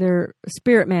their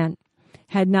spirit man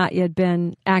had not yet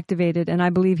been activated, and I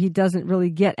believe he doesn't really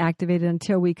get activated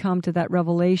until we come to that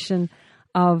revelation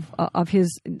of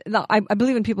his. I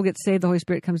believe when people get saved, the Holy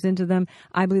Spirit comes into them.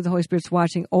 I believe the Holy Spirit's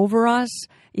watching over us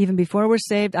even before we're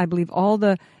saved. I believe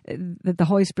that the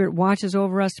Holy Spirit watches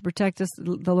over us to protect us.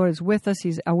 The Lord is with us.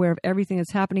 He's aware of everything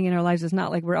that's happening in our lives. It's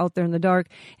not like we're out there in the dark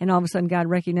and all of a sudden God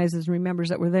recognizes and remembers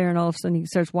that we're there and all of a sudden he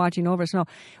starts watching over us. No,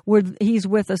 he's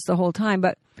with us the whole time,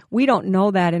 but we don't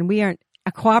know that and we aren't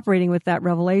cooperating with that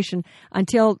revelation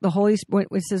until the Holy Spirit,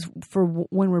 it says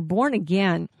when we're born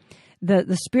again,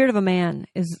 the spirit of a man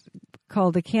is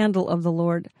called the candle of the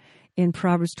Lord. In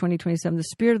Proverbs 20:27, the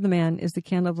spirit of the man is the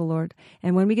candle of the Lord.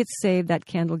 And when we get saved, that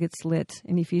candle gets lit.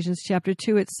 In Ephesians chapter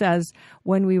 2, it says,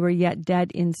 when we were yet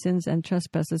dead in sins and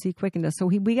trespasses, he quickened us. So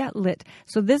we got lit.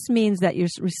 So this means that your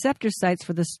receptor sites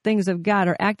for the things of God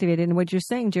are activated. And what you're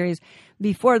saying, Jerry, is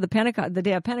before the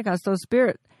day of Pentecost, those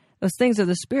things of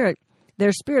the Spirit,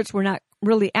 their spirits were not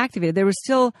really activated. They were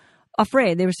still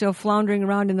afraid. They were still floundering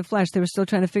around in the flesh. They were still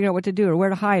trying to figure out what to do or where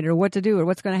to hide or what to do or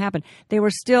what's going to happen. They were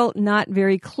still not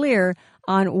very clear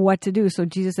on what to do. So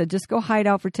Jesus said, just go hide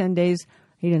out for 10 days.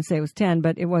 He didn't say it was 10,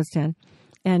 but it was 10.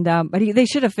 And but they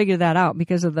should have figured that out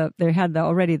because of they had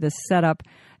already the setup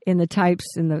in the types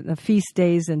in the feast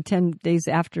days and 10 days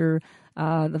after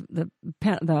the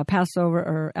Passover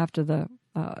or after the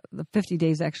 50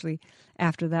 days actually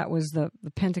after that was the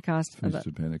Pentecost. Feast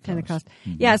of Pentecost.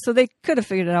 Mm-hmm. Yeah, so they could have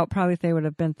figured it out probably if they would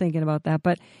have been thinking about that.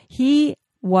 But he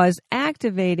was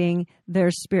activating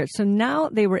their spirit. So now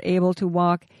they were able to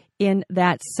walk in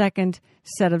that second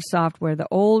set of software. The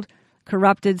old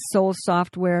corrupted soul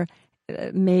software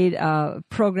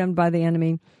programmed by the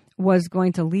enemy was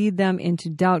going to lead them into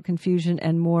doubt, confusion,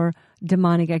 and more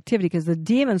demonic activity, because the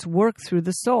demons work through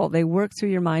the soul. They work through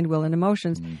your mind, will, and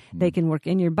emotions. Mm-hmm. They can work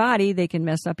in your body. They can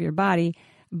mess up your body.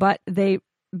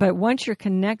 But once you're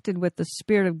connected with the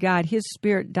Spirit of God, His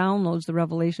Spirit downloads the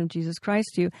revelation of Jesus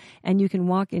Christ to you, and you can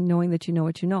walk in knowing that you know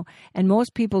what you know. And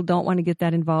most people don't want to get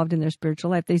that involved in their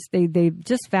spiritual life. They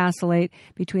just vacillate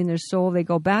between their soul. They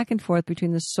go back and forth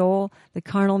between the soul, the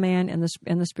carnal man, and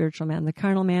the spiritual man, the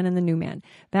carnal man and the new man,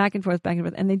 back and forth,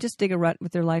 and they just dig a rut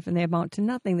with their life, and they amount to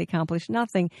nothing. They accomplish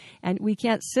nothing. And we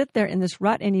can't sit there in this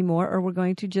rut anymore, or we're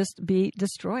going to just be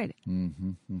destroyed. Mm-hmm,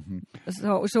 mm-hmm.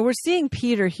 So we're seeing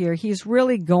Peter here. He's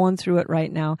really going through it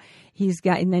right now.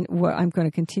 And then I'm going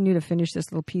to continue to finish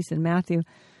this little piece in Matthew.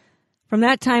 From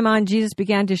that time on, Jesus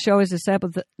began to show his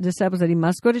disciples that he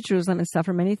must go to Jerusalem and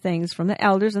suffer many things from the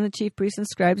elders and the chief priests and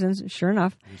scribes, and sure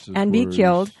enough, and be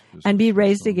killed and be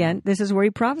raised again. This is where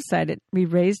he prophesied it. Be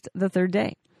raised the third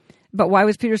day. But why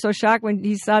was Peter so shocked when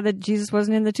he saw that Jesus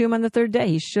wasn't in the tomb on the third day?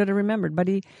 He should have remembered. But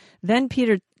then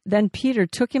Peter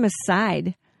took him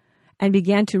aside and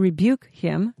began to rebuke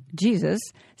him, Jesus,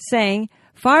 saying,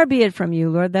 "Far be it from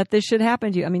you, Lord, that this should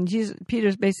happen to you." I mean,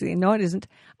 Peter's basically, no, it isn't.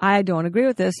 I don't agree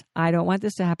with this. I don't want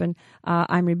this to happen.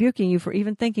 I'm rebuking you for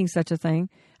even thinking such a thing.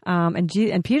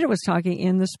 And Peter was talking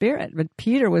in the Spirit, but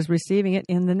Peter was receiving it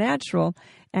in the natural,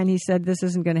 and he said, this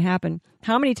isn't going to happen.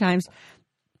 How many times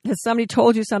has somebody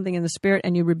told you something in the Spirit,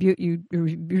 and you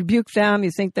rebuke them,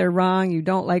 you think they're wrong, you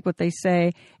don't like what they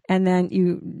say, and then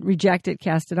you reject it,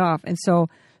 cast it off? And so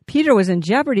Peter was in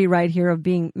jeopardy right here of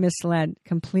being misled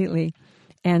completely.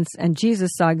 And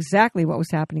Jesus saw exactly what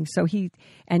was happening. So he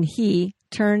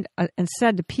turned and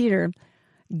said to Peter,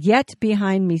 "Get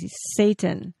behind me,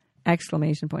 Satan!" !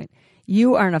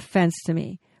 You are an offense to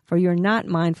me, for you are not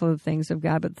mindful of the things of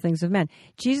God, but the things of men.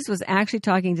 Jesus was actually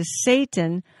talking to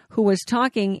Satan, who was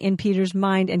talking in Peter's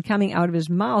mind and coming out of his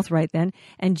mouth right then.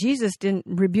 And Jesus didn't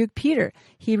rebuke Peter.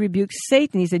 He rebuked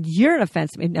Satan. He said, "You're an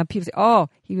offense to me." Now people say, "Oh,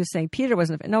 he was saying Peter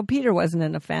wasn't an offense." No, Peter wasn't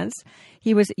an offense.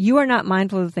 He was, "You are not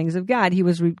mindful of the things of God." He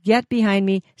was, "Get behind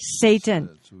me, Satan."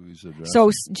 That's who he's addressing.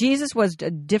 So Jesus was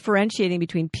differentiating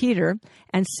between Peter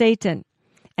and Satan.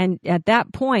 And at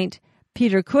that point,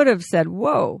 Peter could have said,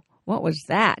 "Whoa, what was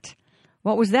that?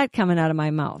 What was that coming out of my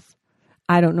mouth?"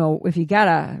 I don't know if he got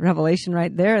a revelation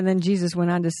right there. And then Jesus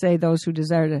went on to say, those who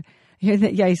desire to,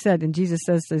 he said, and Jesus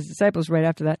says to his disciples right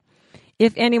after that,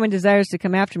 "If anyone desires to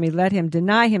come after me, let him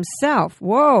deny himself."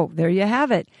 Whoa, there you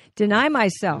have it. Deny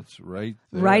myself. It's right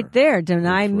there. Right there.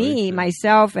 Deny It's me, right there.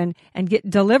 myself, and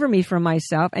deliver me from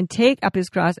myself, and take up his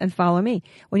cross and follow me.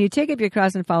 When you take up your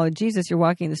cross and follow Jesus, you're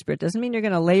walking in the Spirit. Doesn't mean you're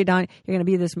going to lay down, you're going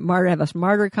to be this martyr, have a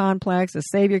martyr complex, a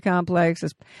savior complex,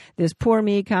 this poor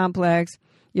me complex.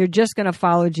 You're just going to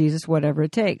follow Jesus, whatever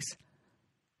it takes.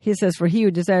 He says, "For he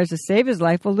who desires to save his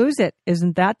life will lose it."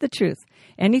 Isn't that the truth?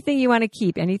 Anything you want to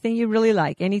keep, anything you really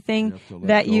like, anything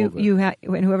that you have,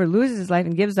 when whoever loses his life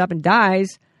and gives up and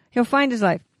dies, he'll find his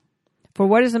life. For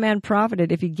what is a man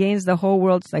profited if he gains the whole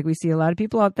world? It's like we see a lot of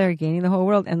people out there gaining the whole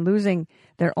world and losing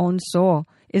their own soul.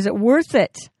 Is it worth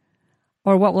it?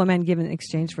 Or what will a man give in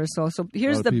exchange for his soul? So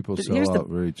here's people sell out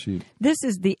very cheap. This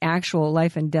is the actual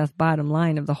life and death bottom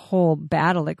line of the whole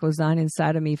battle that goes on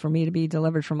inside of me for me to be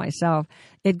delivered from myself.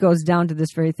 It goes down to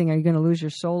this very thing. Are you going to lose your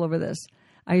soul over this?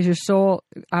 Is your soul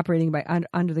operating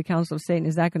under the counsel of Satan?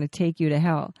 Is that going to take you to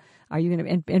hell? Are you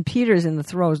going to? And Peter's in the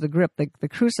throes, the grip, the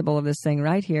crucible of this thing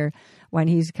right here when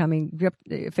he's coming gripped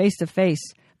face to face.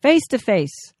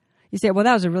 You say, well,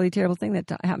 that was a really terrible thing that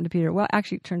happened to Peter. Well,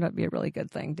 actually, it turned out to be a really good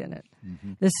thing, didn't it?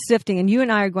 Mm-hmm. This sifting, and you and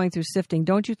I are going through sifting.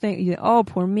 Don't you think, oh,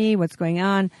 poor me, what's going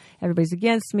on? Everybody's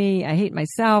against me. I hate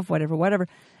myself, whatever.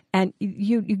 And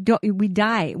we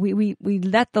die. We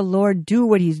let the Lord do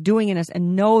what he's doing in us,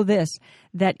 and know this,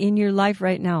 that in your life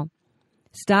right now,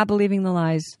 stop believing the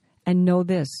lies and know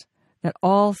this, that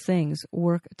all things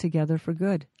work together for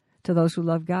good to those who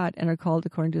love God and are called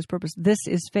according to his purpose. This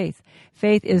is faith.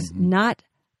 Faith is not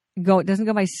it doesn't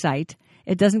go by sight.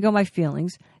 It doesn't go by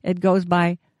feelings. It goes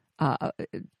by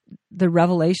the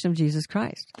revelation of Jesus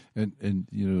Christ. And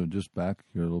just back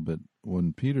here a little bit,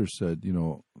 when Peter said,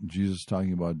 Jesus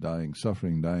talking about dying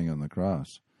on the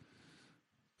cross,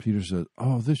 Peter said,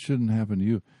 "Oh, this shouldn't happen to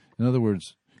you." In other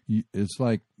words, it's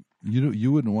like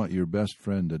you wouldn't want your best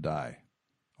friend to die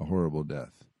a horrible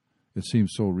death. It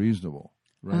seems so reasonable,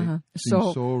 right? Uh-huh. It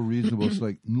seems so reasonable. It's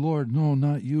like, Lord, no,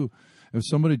 not you. If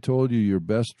somebody told you your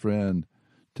best friend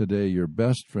said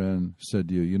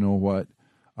to you, "You know what?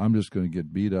 I'm just going to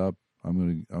get beat up.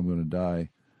 I'm going to die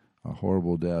a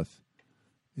horrible death,"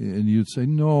 and you'd say,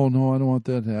 "No, I don't want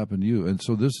that to happen to you." And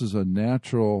so this is a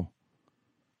natural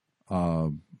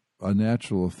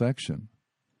affection.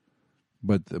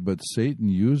 But Satan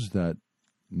used that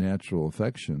natural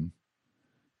affection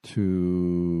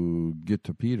to get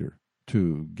to Peter,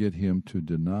 to get him to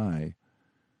deny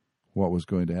what was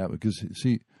going to happen. Because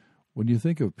see, when you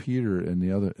think of Peter and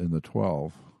the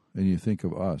 12, and you think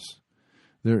of us,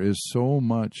 there is so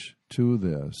much to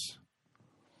this.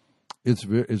 It's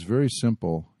very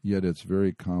simple, yet it's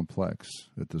very complex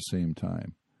at the same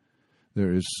time.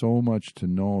 There is so much to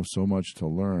know, so much to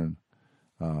learn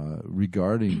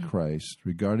regarding Christ,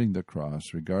 regarding the cross,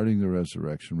 regarding the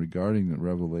resurrection, regarding the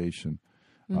revelation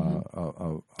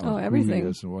of everything. who he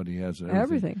is and what he has. And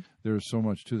everything. There is so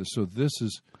much to this. So this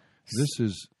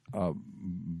is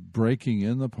breaking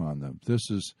in upon them. This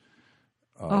is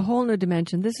a whole new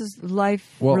dimension. This is life,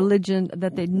 religion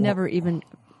that they'd never even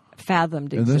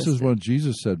fathomed existed. And this is what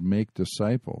Jesus said: make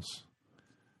disciples.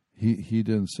 He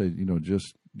didn't say,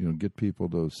 just get people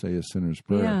to say a sinner's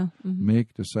prayer. Yeah.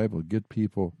 Make disciples. Get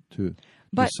people to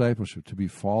discipleship, to be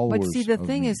followers. But see, the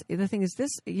thing is,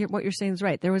 this. What you're saying is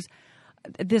right. There was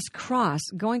this cross,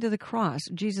 going to the cross,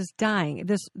 Jesus dying.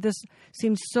 This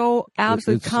seems so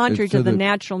absolutely contrary to the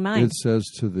natural mind. It says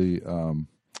to the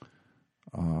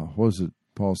what was it?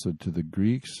 Paul said to the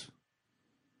Greeks,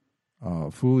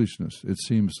 foolishness. It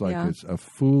seems like it's a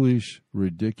foolish,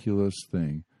 ridiculous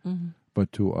thing. Mm-hmm.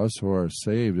 But to us who are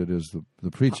saved, it is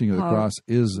the preaching of the cross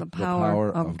is the power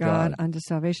of God unto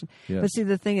salvation. Yes. But see,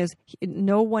 the thing is,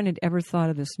 no one had ever thought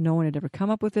of this. No one had ever come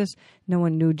up with this. No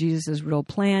one knew Jesus' real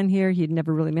plan here. He had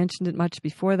never really mentioned it much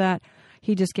before that.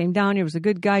 He just came down here, was a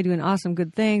good guy doing awesome,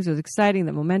 good things. It was exciting.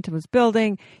 The momentum was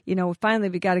building. Finally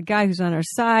we got a guy who's on our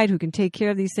side who can take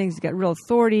care of these things. He's got real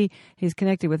authority. He's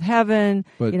connected with heaven.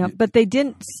 But they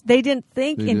didn't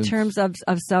think in terms of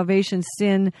salvation,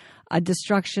 sin,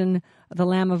 destruction, the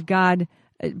Lamb of God.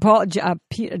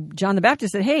 John the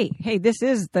Baptist said, hey, this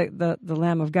is the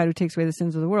Lamb of God who takes away the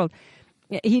sins of the world.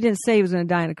 He didn't say he was going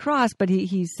to die on a cross, but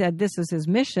he said this is his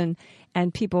mission,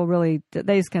 and people really,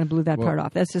 they just kind of blew that part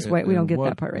off. That's just why we don't get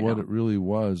that part right now. What it really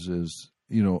was is,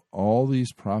 all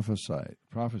these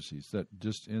prophecies that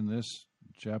just in this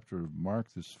chapter of Mark,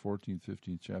 this 14th,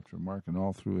 15th chapter of Mark, and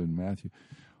all through in Matthew,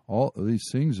 all these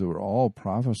things that were all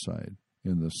prophesied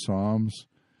in the Psalms,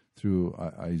 through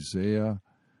Isaiah.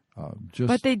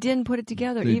 But they didn't put it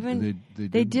together. They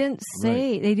didn't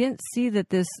say, they didn't see that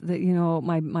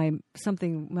my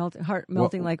something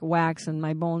melting like wax and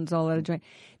my bones all out of joint.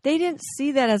 They didn't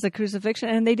see that as a crucifixion,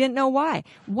 and they didn't know why.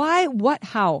 Why? What?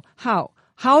 How?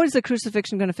 How is the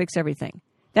crucifixion going to fix everything?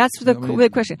 That's the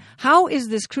big question. How is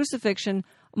this crucifixion,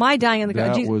 my dying on the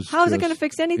cross, how is it going to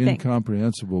fix anything?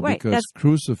 Incomprehensible, because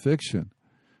crucifixion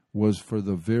was for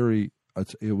the very.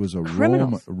 It was a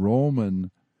Roman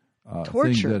thing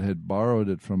that had borrowed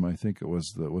it from, I think it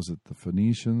was the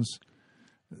Phoenicians.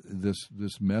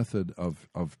 This method of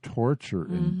torture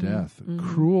and death,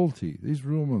 cruelty. These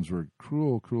Romans were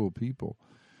cruel people.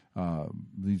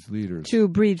 These leaders, to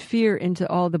breed fear into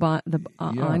all the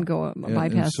ongoing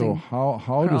bypassing. And so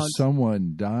how does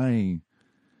someone dying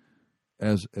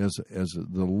as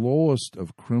the lowest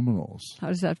of criminals, how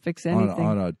does that fix anything?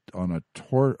 on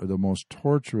the most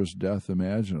torturous death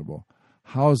imaginable,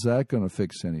 how is that going to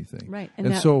fix anything? Right.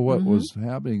 And so what was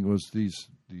happening was these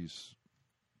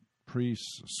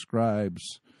priests,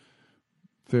 scribes,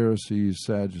 Pharisees,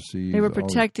 Sadducees, they were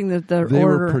protecting the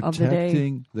order of the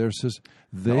day.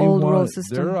 They old wanted, world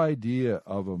system. Their idea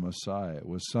of a Messiah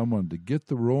was someone to get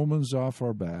the Romans off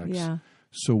our backs. Yeah.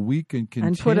 So we can continue,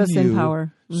 and put us in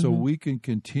power. So we can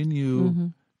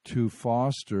continue to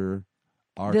foster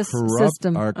our this corrupt,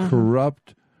 system.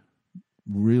 Corrupt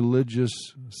religious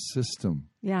system.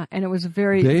 Yeah, and it was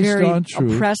very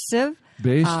oppressive.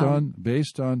 Based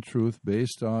on truth,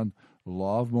 based on the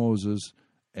law of Moses,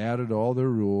 added all their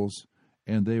rules,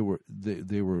 and they were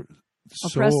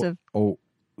oppressive.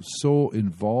 So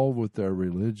involved with their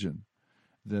religion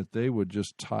that they would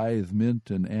just tithe mint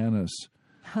and anise.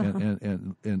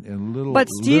 And little, but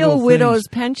steal little widows' things,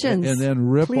 pensions, and then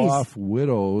rip off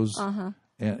widows.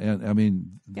 And I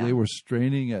mean, they were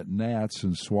straining at gnats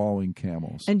and swallowing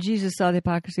camels. And Jesus saw the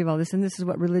hypocrisy of all this, and this is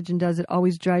what religion does. It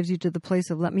always drives you to the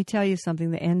place of, let me tell you something.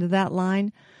 The end of that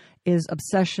line is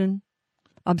obsession,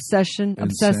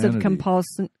 obsessive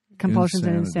compulsions,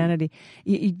 and insanity.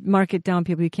 You mark it down,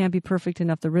 people. You can't be perfect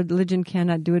enough. The religion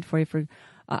cannot do it for you.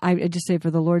 I just say,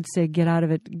 for the Lord's sake, get out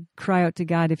of it. Cry out to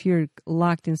God. If you're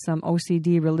locked in some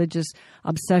OCD religious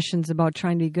obsessions about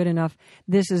trying to be good enough,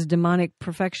 this is demonic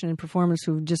perfection and performance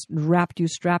who've just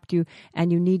strapped you,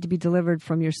 and you need to be delivered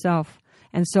from yourself.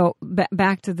 And so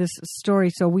back to this story.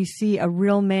 So we see a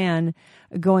real man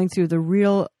going through the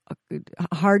real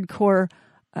hardcore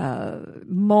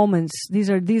moments. These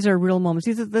are real moments.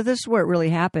 This is where it really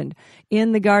happened,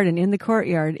 in the garden, in the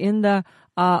courtyard, in the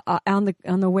on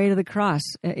the way to the cross,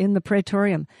 in the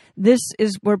praetorium. This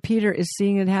is where Peter is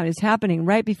seeing it happen. It's happening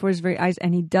right before his very eyes,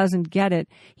 and he doesn't get it.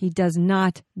 He does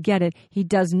not get it. He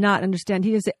does not understand.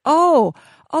 He doesn't say, "Oh,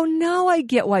 now I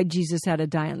get why Jesus had to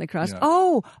die on the cross. Yeah.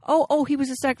 Oh, he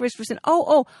was a sacrifice for sin.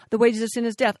 Oh, the wages of sin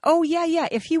is death. Oh, yeah.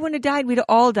 If he wouldn't have died, we'd have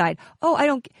all died. Oh, I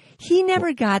don't." He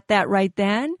never got that right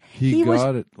then. He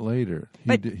got it later.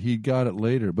 He got it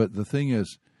later. But the thing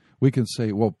is, we can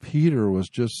say, well, Peter was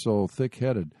just so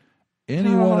thick-headed.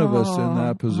 Any one of us in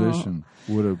that position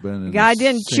would have been in God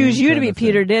didn't choose you to be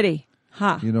Peter, did he?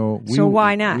 Huh. So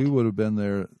why not? We would have been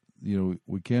there.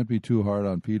 We can't be too hard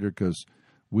on Peter because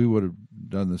we would have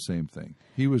done the same thing.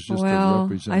 He was just a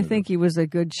representative. I think he was a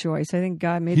good choice. I think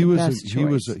God made the best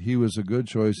choice. He was a good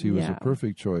choice. He was a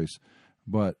perfect choice.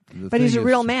 But he's a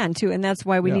real man, too, and that's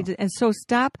why we need to... And so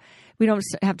stop. We don't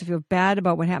have to feel bad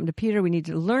about what happened to Peter. We need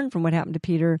to learn from what happened to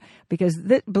Peter because,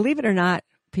 believe it or not,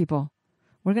 people,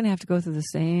 we're going to have to go through the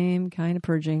same kind of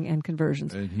purging and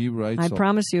conversions. And he writes... I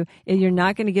promise you, you're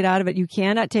not going to get out of it. You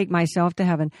cannot take myself to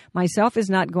heaven. Myself is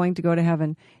not going to go to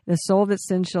heaven. The soul that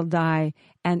sins shall die.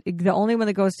 And the only one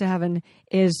that goes to heaven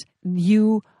is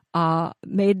you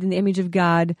made in the image of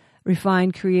God,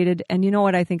 refined, created. And you know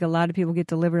what? I think a lot of people get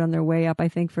delivered on their way up. I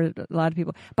think for a lot of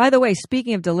people. By the way,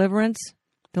 speaking of deliverance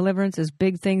is a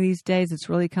big thing these days. It's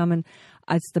really coming.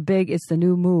 It's the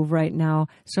new move right now.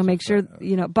 So make sure,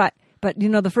 but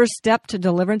the first step to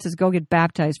deliverance is go get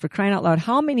baptized, for crying out loud.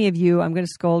 How many of you, I'm going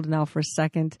to scold now for a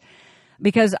second,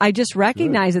 because I just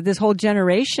recognize that this whole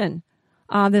generation,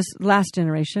 this last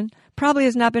generation, probably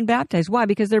has not been baptized. Why?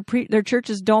 Because their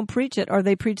churches don't preach it, or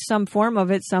they preach some form of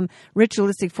it, some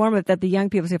ritualistic form of it that the young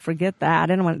people say, forget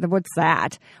that. I don't want. What's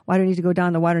that? Why do I need to go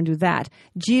down the water and do that?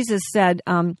 Jesus said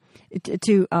to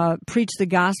preach the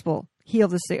gospel, heal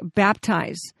the sick,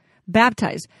 baptize.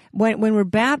 When we're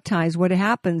baptized, what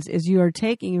happens is you're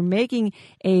making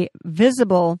a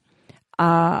visible,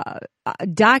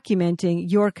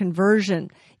 documenting your conversion.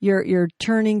 You're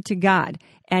turning to God.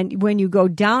 And when you go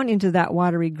down into that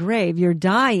watery grave, you're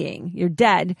dying. You're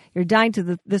dead. You're dying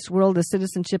to this world, the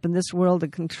citizenship in this world, the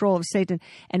control of Satan.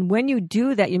 And when you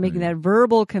do that, you're making that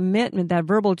verbal commitment, that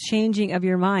verbal changing of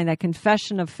your mind, that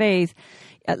confession of faith.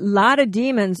 A lot of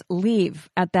demons leave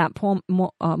at that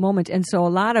moment. And so a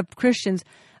lot of Christians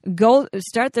go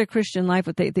start their Christian life,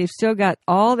 but they've still got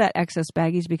all that excess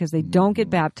baggage because they don't get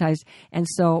baptized. And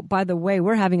so, by the way,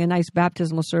 we're having a nice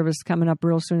baptismal service coming up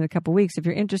real soon in a couple of weeks. If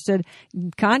you're interested,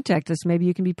 contact us. Maybe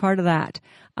you can be part of that.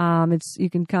 You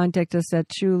can contact us at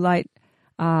True Light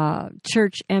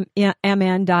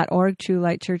churchmn.org,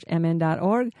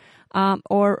 truelightchurchmn.org,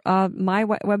 or my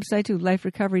website too,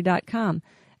 liferecovery.com.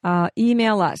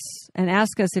 Email us and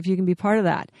ask us if you can be part of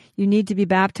that. You need to be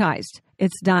baptized.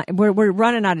 It's not. We're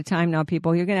running out of time now,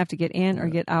 people. You're going to have to get in or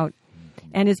get out.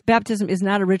 And baptism is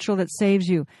not a ritual that saves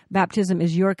you. Baptism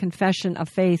is your confession of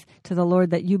faith to the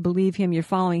Lord that you believe Him, you're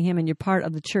following Him, and you're part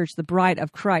of the church, the bride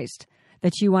of Christ,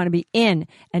 that you want to be in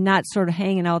and not sort of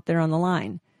hanging out there on the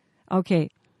line.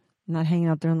 Okay, not hanging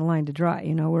out there on the line to dry.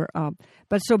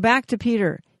 But so back to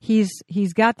Peter. He's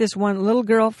got this one little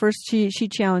girl. First, she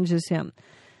challenges him.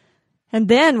 And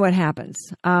then what happens?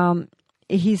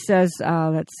 He says,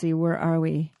 let's see, where are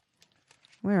we?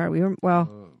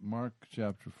 Mark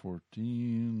chapter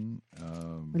 14.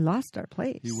 We lost our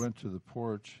place. He went to the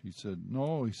porch. He said,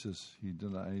 no, he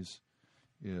denies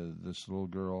this little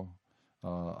girl.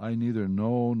 I neither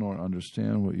know nor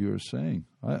understand what you are saying.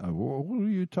 What are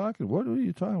you talking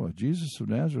about? Jesus of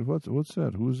Nazareth? What's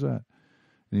that? Who's that?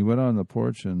 And he went on the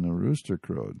porch and the rooster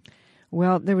crowed.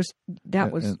 Well,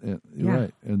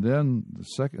 right. And then the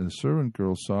servant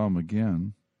girl saw him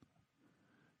again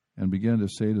and began to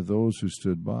say to those who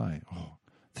stood by, "Oh,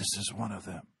 this is one of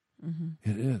them." Mm-hmm.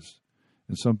 It is.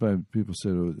 And sometimes people say,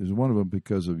 "Is one of them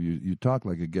because of you? You talk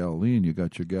like a Galilean. You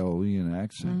got your Galilean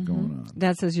accent going on."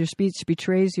 That says your speech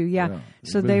betrays you. Yeah.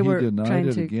 So but they he were denied trying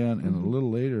it to again, and a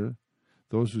little later,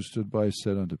 those who stood by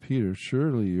said unto Peter,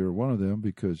 "Surely you're one of them,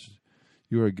 because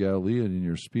you are a Galilean, and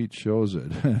your speech shows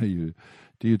it."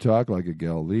 Do you talk like a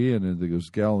Galilean? And he goes,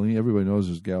 Galilean. Everybody knows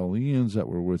there's Galileans that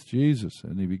were with Jesus.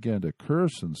 And he began to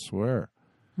curse and swear,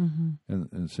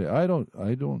 and say, I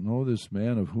don't know this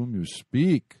man of whom you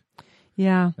speak.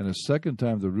 Yeah. And a second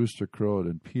time the rooster crowed,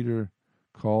 and Peter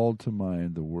called to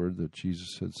mind the word that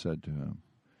Jesus had said to him.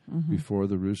 Before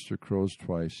the rooster crows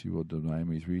twice, you will deny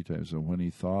me 3 times. And when he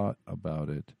thought about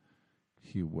it,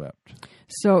 he wept.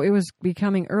 So it was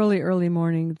becoming early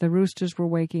morning. The roosters were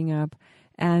waking up.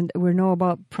 And we know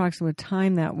about approximate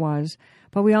time that was.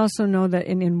 But we also know that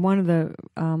in one of the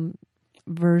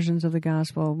versions of the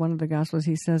gospel, one of the gospels,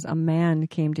 he says a man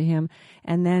came to him.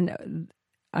 And then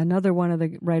another one of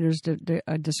the writers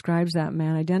describes that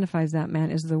man, identifies that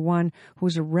man as the one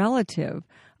who's a relative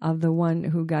of the one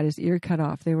who got his ear cut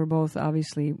off. They were both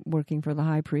obviously working for the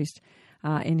high priest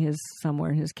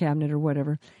somewhere in his cabinet or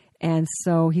whatever. And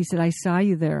so he said, I saw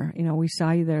you there. We saw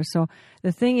you there. So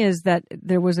the thing is that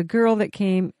there was a girl that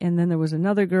came, and then there was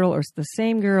another girl, or the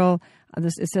same girl.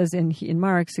 It says in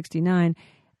Mark 69,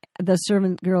 the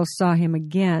servant girl saw him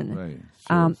again.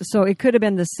 Right. So it could have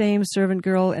been the same servant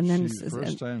girl, and then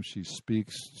first time she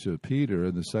speaks to Peter,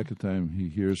 and the second time he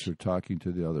hears her talking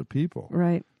to the other people.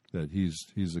 Right. That he's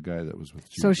the guy that was with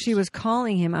Jesus. So she was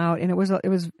calling him out, and it was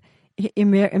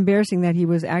embarrassing that he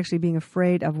was actually being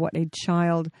afraid of what a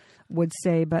child would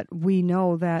say. But we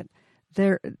know that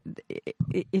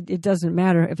it doesn't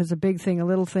matter if it's a big thing, a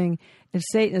little thing. If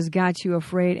Satan has got you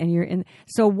afraid, and you're in.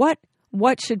 So what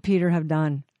should Peter have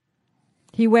done?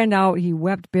 He went out. He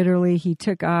wept bitterly. He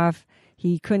took off.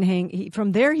 He couldn't hang.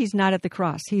 From there, he's not at the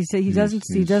cross. He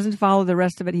doesn't follow the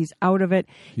rest of it. He's out of it.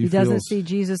 He doesn't see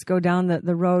Jesus go down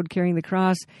the road carrying the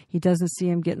cross. He doesn't see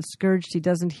him getting scourged. He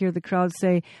doesn't hear the crowd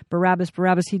say, Barabbas,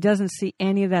 Barabbas. He doesn't see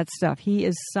any of that stuff. He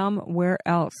is somewhere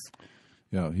else.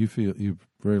 Yeah, he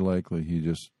very likely he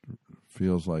just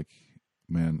feels like,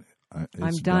 man,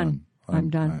 I'm done. I'm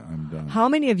done. How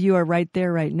many of you are right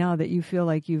there right now that you feel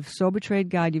like you've so betrayed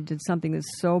God, you've did something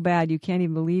that's so bad, you can't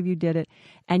even believe you did it,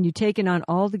 and you've taken on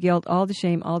all the guilt, all the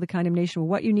shame, all the condemnation? Well,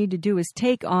 what you need to do is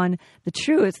take on the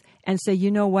truth and say,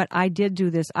 you know what, I did do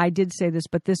this, I did say this,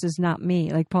 but this is not me.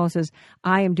 Like Paul says,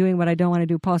 I am doing what I don't want to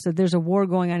do. Paul said, there's a war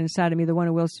going on inside of me, the one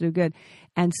who wills to do good.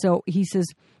 And so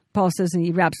Paul says, and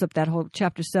he wraps up that whole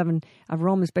chapter 7 of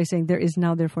Romans by saying, there is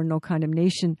now therefore no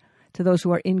condemnation to those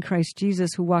who are in Christ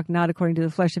Jesus, who walk not according to the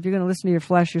flesh. If you're going to listen to your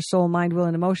flesh, your soul, mind, will,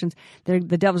 and emotions, the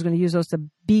devil's going to use those to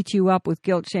beat you up with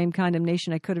guilt, shame,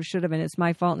 condemnation. I could have, should have, and it's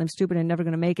my fault, and I'm stupid, and I'm never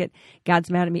going to make it. God's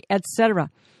mad at me,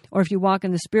 etc. Or if you walk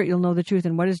in the Spirit, you'll know the truth.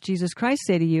 And what does Jesus Christ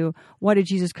say to you? What did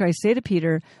Jesus Christ say to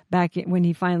Peter back when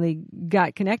he finally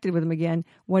got connected with him again?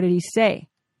 What did he say?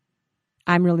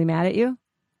 I'm really mad at you.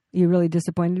 You really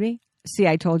disappointed me. See,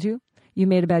 I told you. You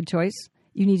made a bad choice.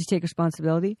 You need to take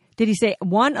responsibility. Did he say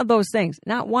one of those things?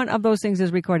 Not one of those things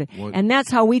is recorded. What? And that's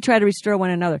how we try to restore one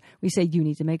another. We say, you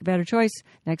need to make a better choice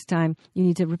next time. You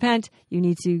need to repent. You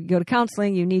need to go to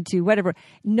counseling. You need to whatever.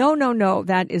 No.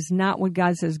 That is not what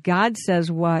God says. God says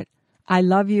what? I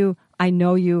love you. I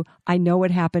know you. I know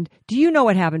what happened. Do you know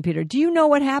what happened, Peter? Do you know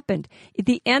what happened?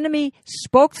 The enemy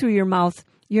spoke through your mouth,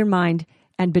 your mind,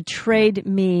 and betrayed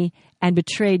me and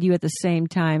betrayed you at the same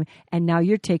time, and now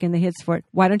you're taking the hits for it.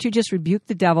 Why don't you just rebuke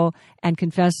the devil and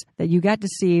confess that you got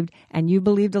deceived and you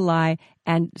believed a lie,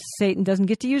 and Satan doesn't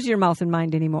get to use your mouth and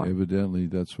mind anymore? Evidently,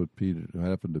 that's what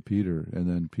happened to Peter. And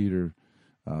then Peter,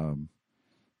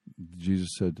 Jesus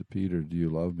said to Peter, do you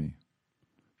love me?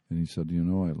 And he said, you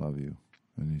know I love you.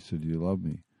 And he said, do you love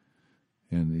me?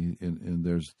 And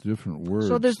there's different words.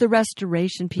 So there's the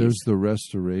restoration piece. There's the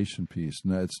restoration piece.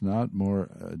 Now, it's not more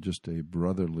just a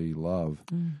brotherly love.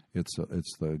 It's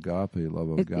the agape love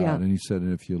of God. Yeah. And he said,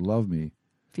 and if you love me,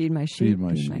 feed my sheep.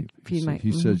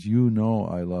 He says, you know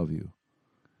I love you.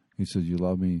 He said, you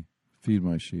love me, feed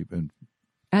my sheep. And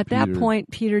at that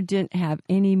point, Peter didn't have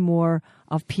any more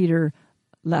of Peter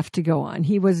left to go on.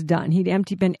 He was done. He'd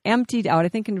been emptied out. I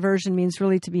think conversion means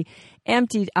really to be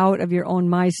emptied out of your own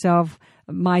myself,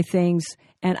 my things,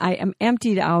 and I am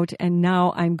emptied out, and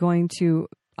now I'm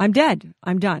dead.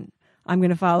 I'm done. I'm going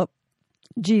to follow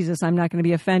Jesus. I'm not going to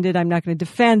be offended. I'm not going to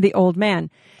defend the old man.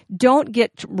 Don't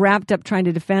get wrapped up trying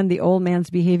to defend the old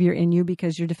man's behavior in you,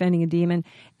 because you're defending a demon,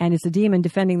 and it's a demon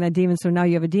defending that demon, so now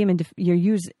you have a demon.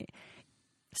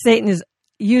 Satan is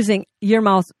using your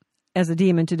mouth as a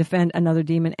demon to defend another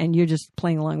demon, and you're just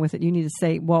playing along with it. You need to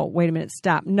say, whoa, wait a minute,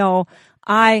 stop. No,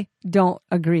 I don't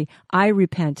agree. I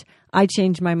repent. I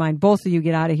change my mind. Both of you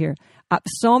get out of here.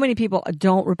 So many people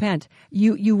don't repent.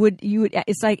 You would.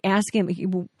 It's like asking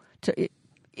him to,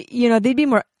 they'd be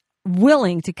more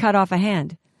willing to cut off a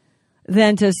hand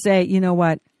than to say, you know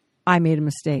what, I made a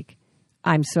mistake.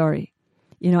 I'm sorry.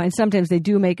 And sometimes they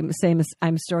do say,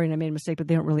 I'm sorry and I made a mistake, but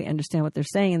they don't really understand what they're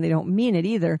saying, and they don't mean it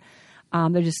either.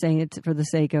 They're just saying it for the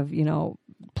sake of,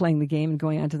 playing the game and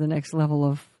going on to the next level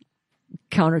of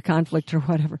counter conflict or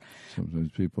whatever.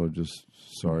 Sometimes people are just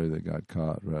sorry they got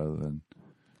caught rather than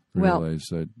realize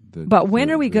that. But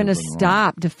when are we going to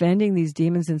stop defending these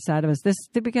demons inside of us? This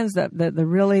becomes the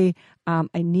really, I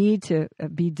need to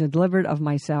be delivered of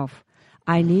myself.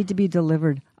 I need to be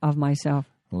delivered of myself.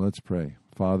 Well, let's pray.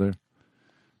 Father,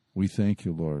 We thank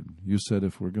you, Lord. You said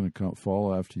if we're going to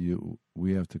follow after you,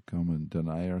 we have to come and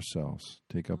deny ourselves,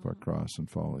 take up our cross, and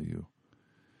follow you.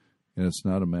 And it's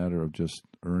not a matter of just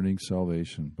earning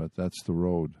salvation, but that's the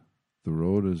road. The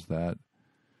road is that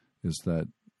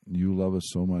you love us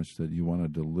so much that you want to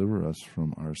deliver us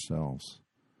from ourselves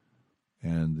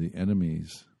and the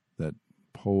enemies that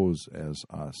pose as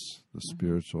us, the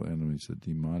spiritual enemies, the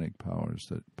demonic powers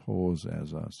that pose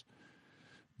as us.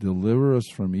 Deliver us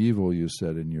from evil, you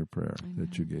said in your prayer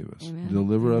that you gave us. Amen.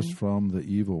 Deliver us from the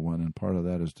evil one, and part of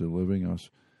that is delivering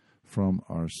us from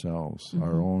ourselves,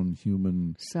 our own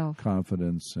human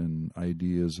confidence and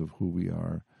ideas of who we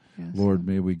are. Yes. Lord,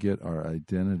 may we get our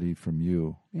identity from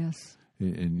you. Yes.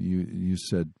 And you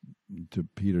said to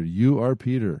Peter, "You are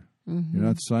Peter. You're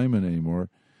not Simon anymore.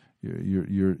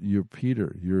 You're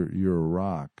Peter. You're a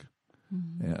rock,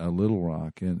 a little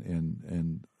rock."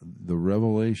 And the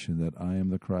revelation that I am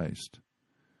the Christ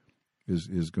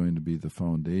is going to be the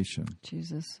foundation,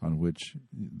 Jesus, on which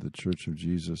the Church of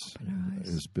Jesus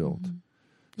is built.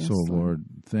 Yes, So, Lord,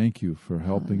 thank you for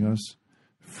helping us.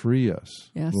 Free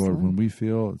us, yes, Lord, when we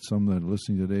feel, some that are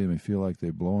listening today may feel like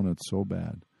they've blown it so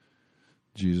bad.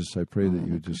 Jesus, I pray that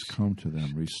you would just come to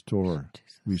them,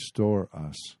 restore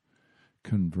us,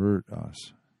 convert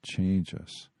us, change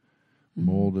us,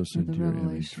 mold us into your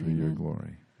image for your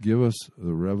glory. Give us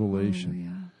the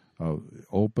revelation.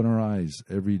 Open our eyes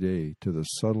every day to the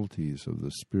subtleties of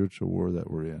the spiritual war that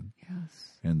we're in,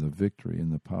 and the victory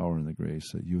and the power and the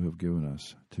grace that you have given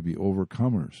us to be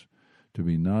overcomers, to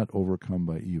be not overcome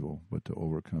by evil, but to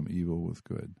overcome evil with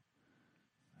good.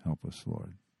 Help us,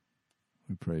 Lord.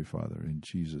 We pray, Father, in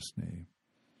Jesus' name.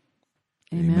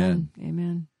 Amen.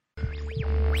 Amen. I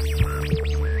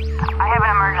have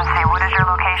an emergency. What is your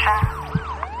location?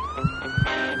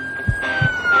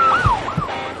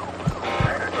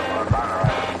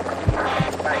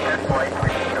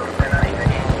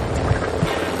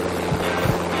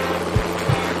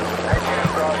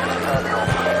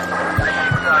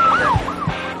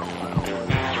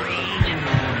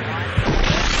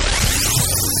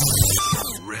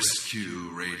 Rescue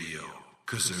Radio,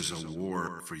 because there's a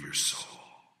war for your soul.